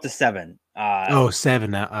has them up to 7.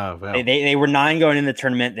 7 now. Oh, well. They were 9 going in the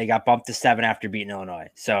tournament. They got bumped to 7 after beating Illinois.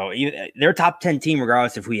 So they're a top 10 team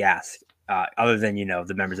regardless if we ask. Other than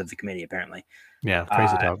the members of the committee apparently. Yeah,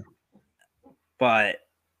 crazy talk. But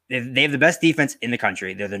they have the best defense in the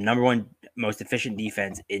country. They're the number 1 most efficient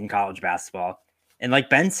defense in college basketball. And like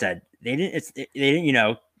Ben said, they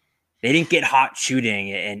didn't get hot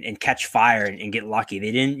shooting and catch fire and get lucky.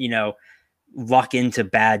 They didn't, luck into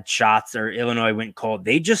bad shots or Illinois went cold.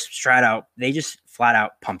 They just flat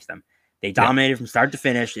out pumped them. They dominated from start to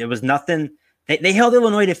finish. It was nothing. They held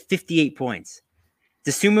Illinois to 58 points.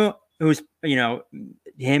 Dosunmu, who's,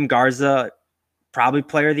 him, Garza, probably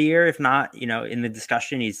player of the year. If not, in the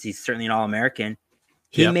discussion, he's certainly an All-American.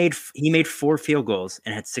 He made 4 field goals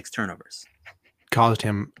and had 6 turnovers. Caused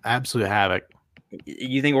him absolute havoc.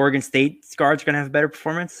 You think Oregon State's guards are going to have a better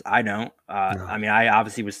performance? I don't. No. I mean, I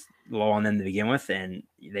obviously was low on them to begin with, and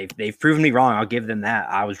they've proven me wrong. I'll give them that.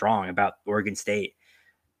 I was wrong about Oregon State.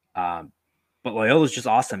 But Loyola's just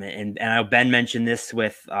awesome. And I know Ben mentioned this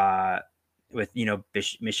with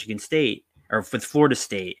Michigan State or with Florida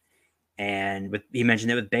State, and he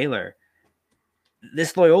mentioned it with Baylor.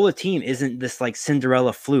 This Loyola team isn't this like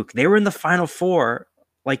Cinderella fluke. They were in the Final Four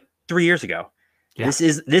like 3 years ago. Yeah.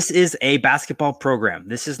 This is a basketball program.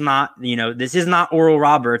 This is not, this is not Oral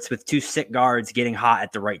Roberts with 2 sick guards getting hot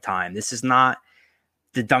at the right time. This is not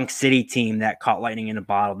the Dunk City team that caught lightning in a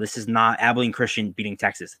bottle. This is not Abilene Christian beating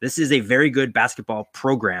Texas. This is a very good basketball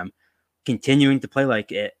program continuing to play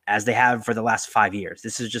like it as they have for the last 5 years.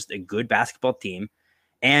 This is just a good basketball team.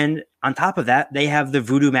 And on top of that, they have the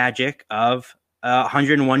voodoo magic of a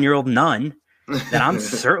 101-year-old nun that I'm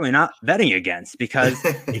certainly not betting against because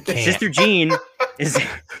Sister Jean is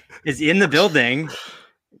in the building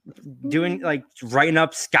doing writing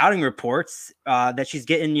up scouting reports that she's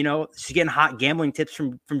getting hot gambling tips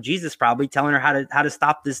from Jesus, probably telling her how to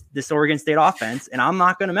stop this Oregon State offense, and I'm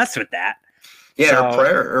not going to mess with that. Yeah,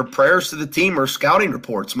 her prayers to the team are scouting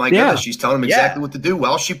reports. My goodness, she's telling them exactly what to do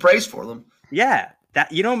while she prays for them. Yeah,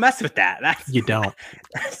 that you don't mess with that. You don't.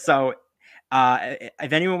 So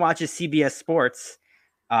if anyone watches CBS Sports,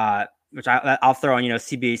 which I'll throw on,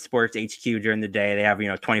 CBS Sports HQ during the day, they have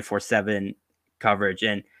 24/7 coverage,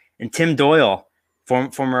 and Tim Doyle,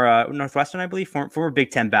 former Northwestern, I believe, former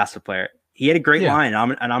Big Ten basketball player, he had a great line,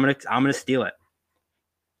 and I'm gonna steal it.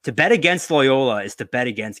 To bet against Loyola is to bet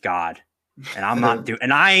against God, and I'm not doing,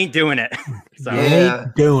 and I ain't doing it. So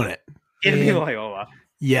ain't doing it. Give me Loyola.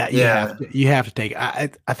 Yeah, you have to take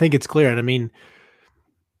it. I think it's clear. And I mean,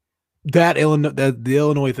 that the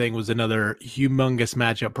Illinois thing was another humongous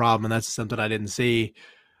matchup problem, and that's something I didn't see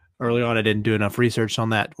early on. I didn't do enough research on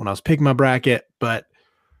that when I was picking my bracket. But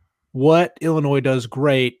what Illinois does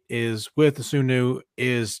great is with Dosunmu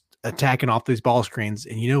is attacking off these ball screens.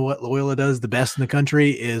 And you know what Loyola does the best in the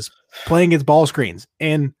country is playing against ball screens.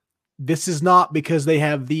 And this is not because they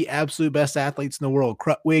have the absolute best athletes in the world.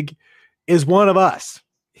 Krutwig is one of us.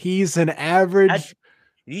 He's an average.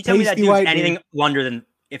 You tell me that dude's anything younger than,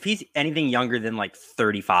 if he's anything younger than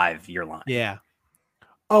 35, you're lying. Yeah.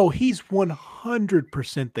 Oh, he's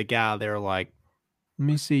 100% the guy. They're like, let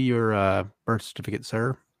me see your birth certificate,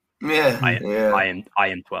 sir. Yeah. I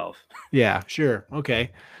am 12. Yeah, sure. Okay.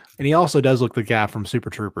 And he also does look the guy from Super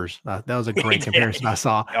Troopers. That was a great comparison I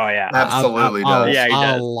saw. Oh, yeah. Absolutely does. Yeah, he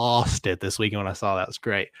I does. lost it this weekend when I saw that. It was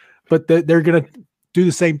great. But they're going to do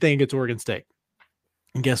the same thing against Oregon State.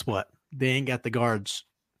 And guess what? They ain't got the guards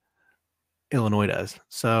Illinois does.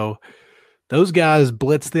 So those guys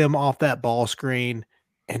blitz them off that ball screen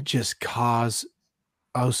and just cause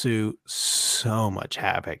Osu so much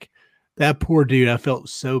havoc. That poor dude, I felt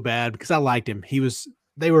so bad because I liked him.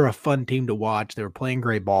 They were a fun team to watch. They were playing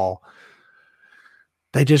great ball.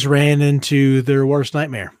 They just ran into their worst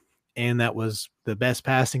nightmare. And that was the best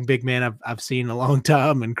passing big man I've seen in a long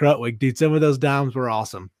time. And Krutwig, dude, some of those dimes were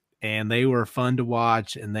awesome. And they were fun to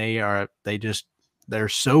watch. And they're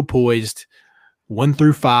so poised 1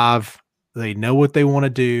 through 5. They know what they want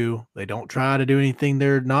to do. They don't try to do anything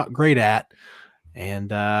they're not great at.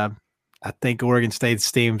 And I think Oregon State's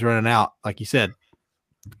steam's running out. Like you said,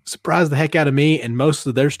 surprised the heck out of me. And most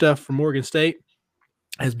of their stuff from Oregon State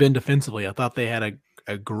has been defensively. I thought they had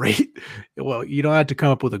a great, well, you don't have to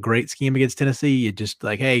come up with a great scheme against Tennessee. You just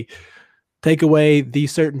like, hey, take away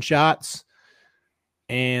these certain shots.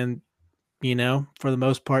 And, you know, for the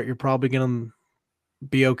most part, you're probably going to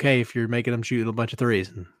be okay if you're making them shoot a bunch of threes.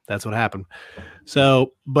 And that's what happened.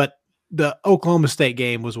 So, but the Oklahoma State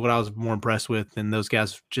game was what I was more impressed with. And those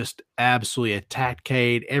guys just absolutely attacked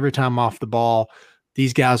Cade every time off the ball.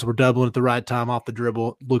 These guys were doubling at the right time off the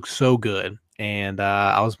dribble. Looked so good. And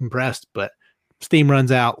I was impressed. But steam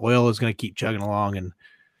runs out. Loyola is going to keep chugging along and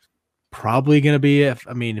probably going to be, if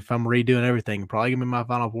I'm redoing everything, probably going to be my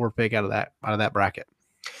Final Four pick out of that bracket.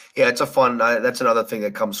 Yeah, it's a fun. That's another thing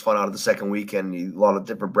that comes fun out of the second weekend. A lot of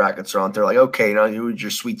different brackets are on there. Like, okay, now who's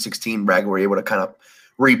your Sweet 16 bracket where you're able to kind of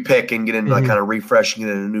repick and get in, like kind of refreshing it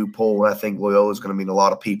in a new pool. And I think Loyola is going to mean a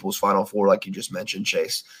lot of people's Final Four, like you just mentioned,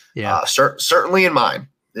 Chase. Yeah, certainly in mine.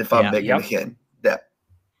 If I'm big again, yeah,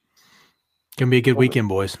 gonna be a good weekend,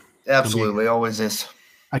 boys. Absolutely, always is.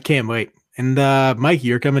 I can't wait. And Mikey,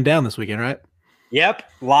 you're coming down this weekend, right? Yep,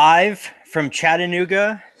 live from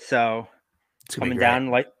Chattanooga. So. Coming down,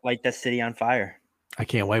 light that city on fire. I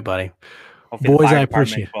can't wait, buddy. Hopefully boys, I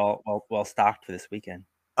appreciate it. Well stocked for this weekend.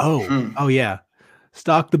 Oh yeah.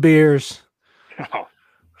 Stock the beers.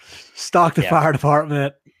 Stock the fire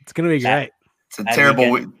department. It's gonna be great. It's a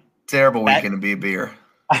terrible weekend to be a beer.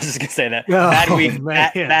 I was just gonna say that.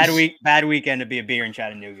 Bad weekend to be a beer in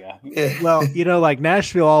Chattanooga. Well, you know, like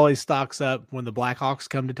Nashville always stocks up when the Blackhawks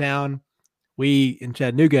come to town. We in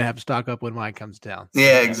Chattanooga have to stock up when Mike comes to town.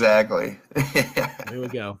 Yeah, exactly. Here we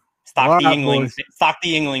go. Stock the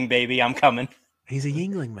Yingling, baby. I'm coming. He's a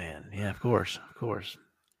Yingling man. Yeah, of course. Well,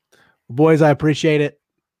 boys, I appreciate it.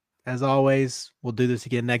 As always, we'll do this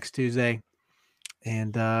again next Tuesday.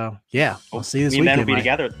 And we'll see you this weekend. We'll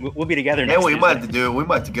be together. Yeah, we might have to do it. We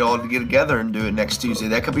might have to get together and do it next Tuesday.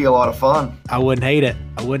 That could be a lot of fun. I wouldn't hate it.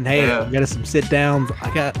 We got some sit downs.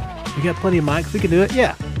 We got plenty of mics. We can do it.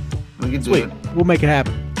 Yeah. We can do it. We'll make it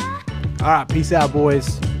happen. All right. Peace out,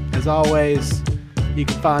 boys. As always, you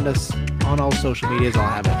can find us on all social medias. I'll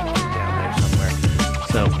have it down there somewhere.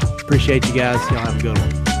 So appreciate you guys. Y'all have a good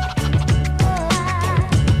one.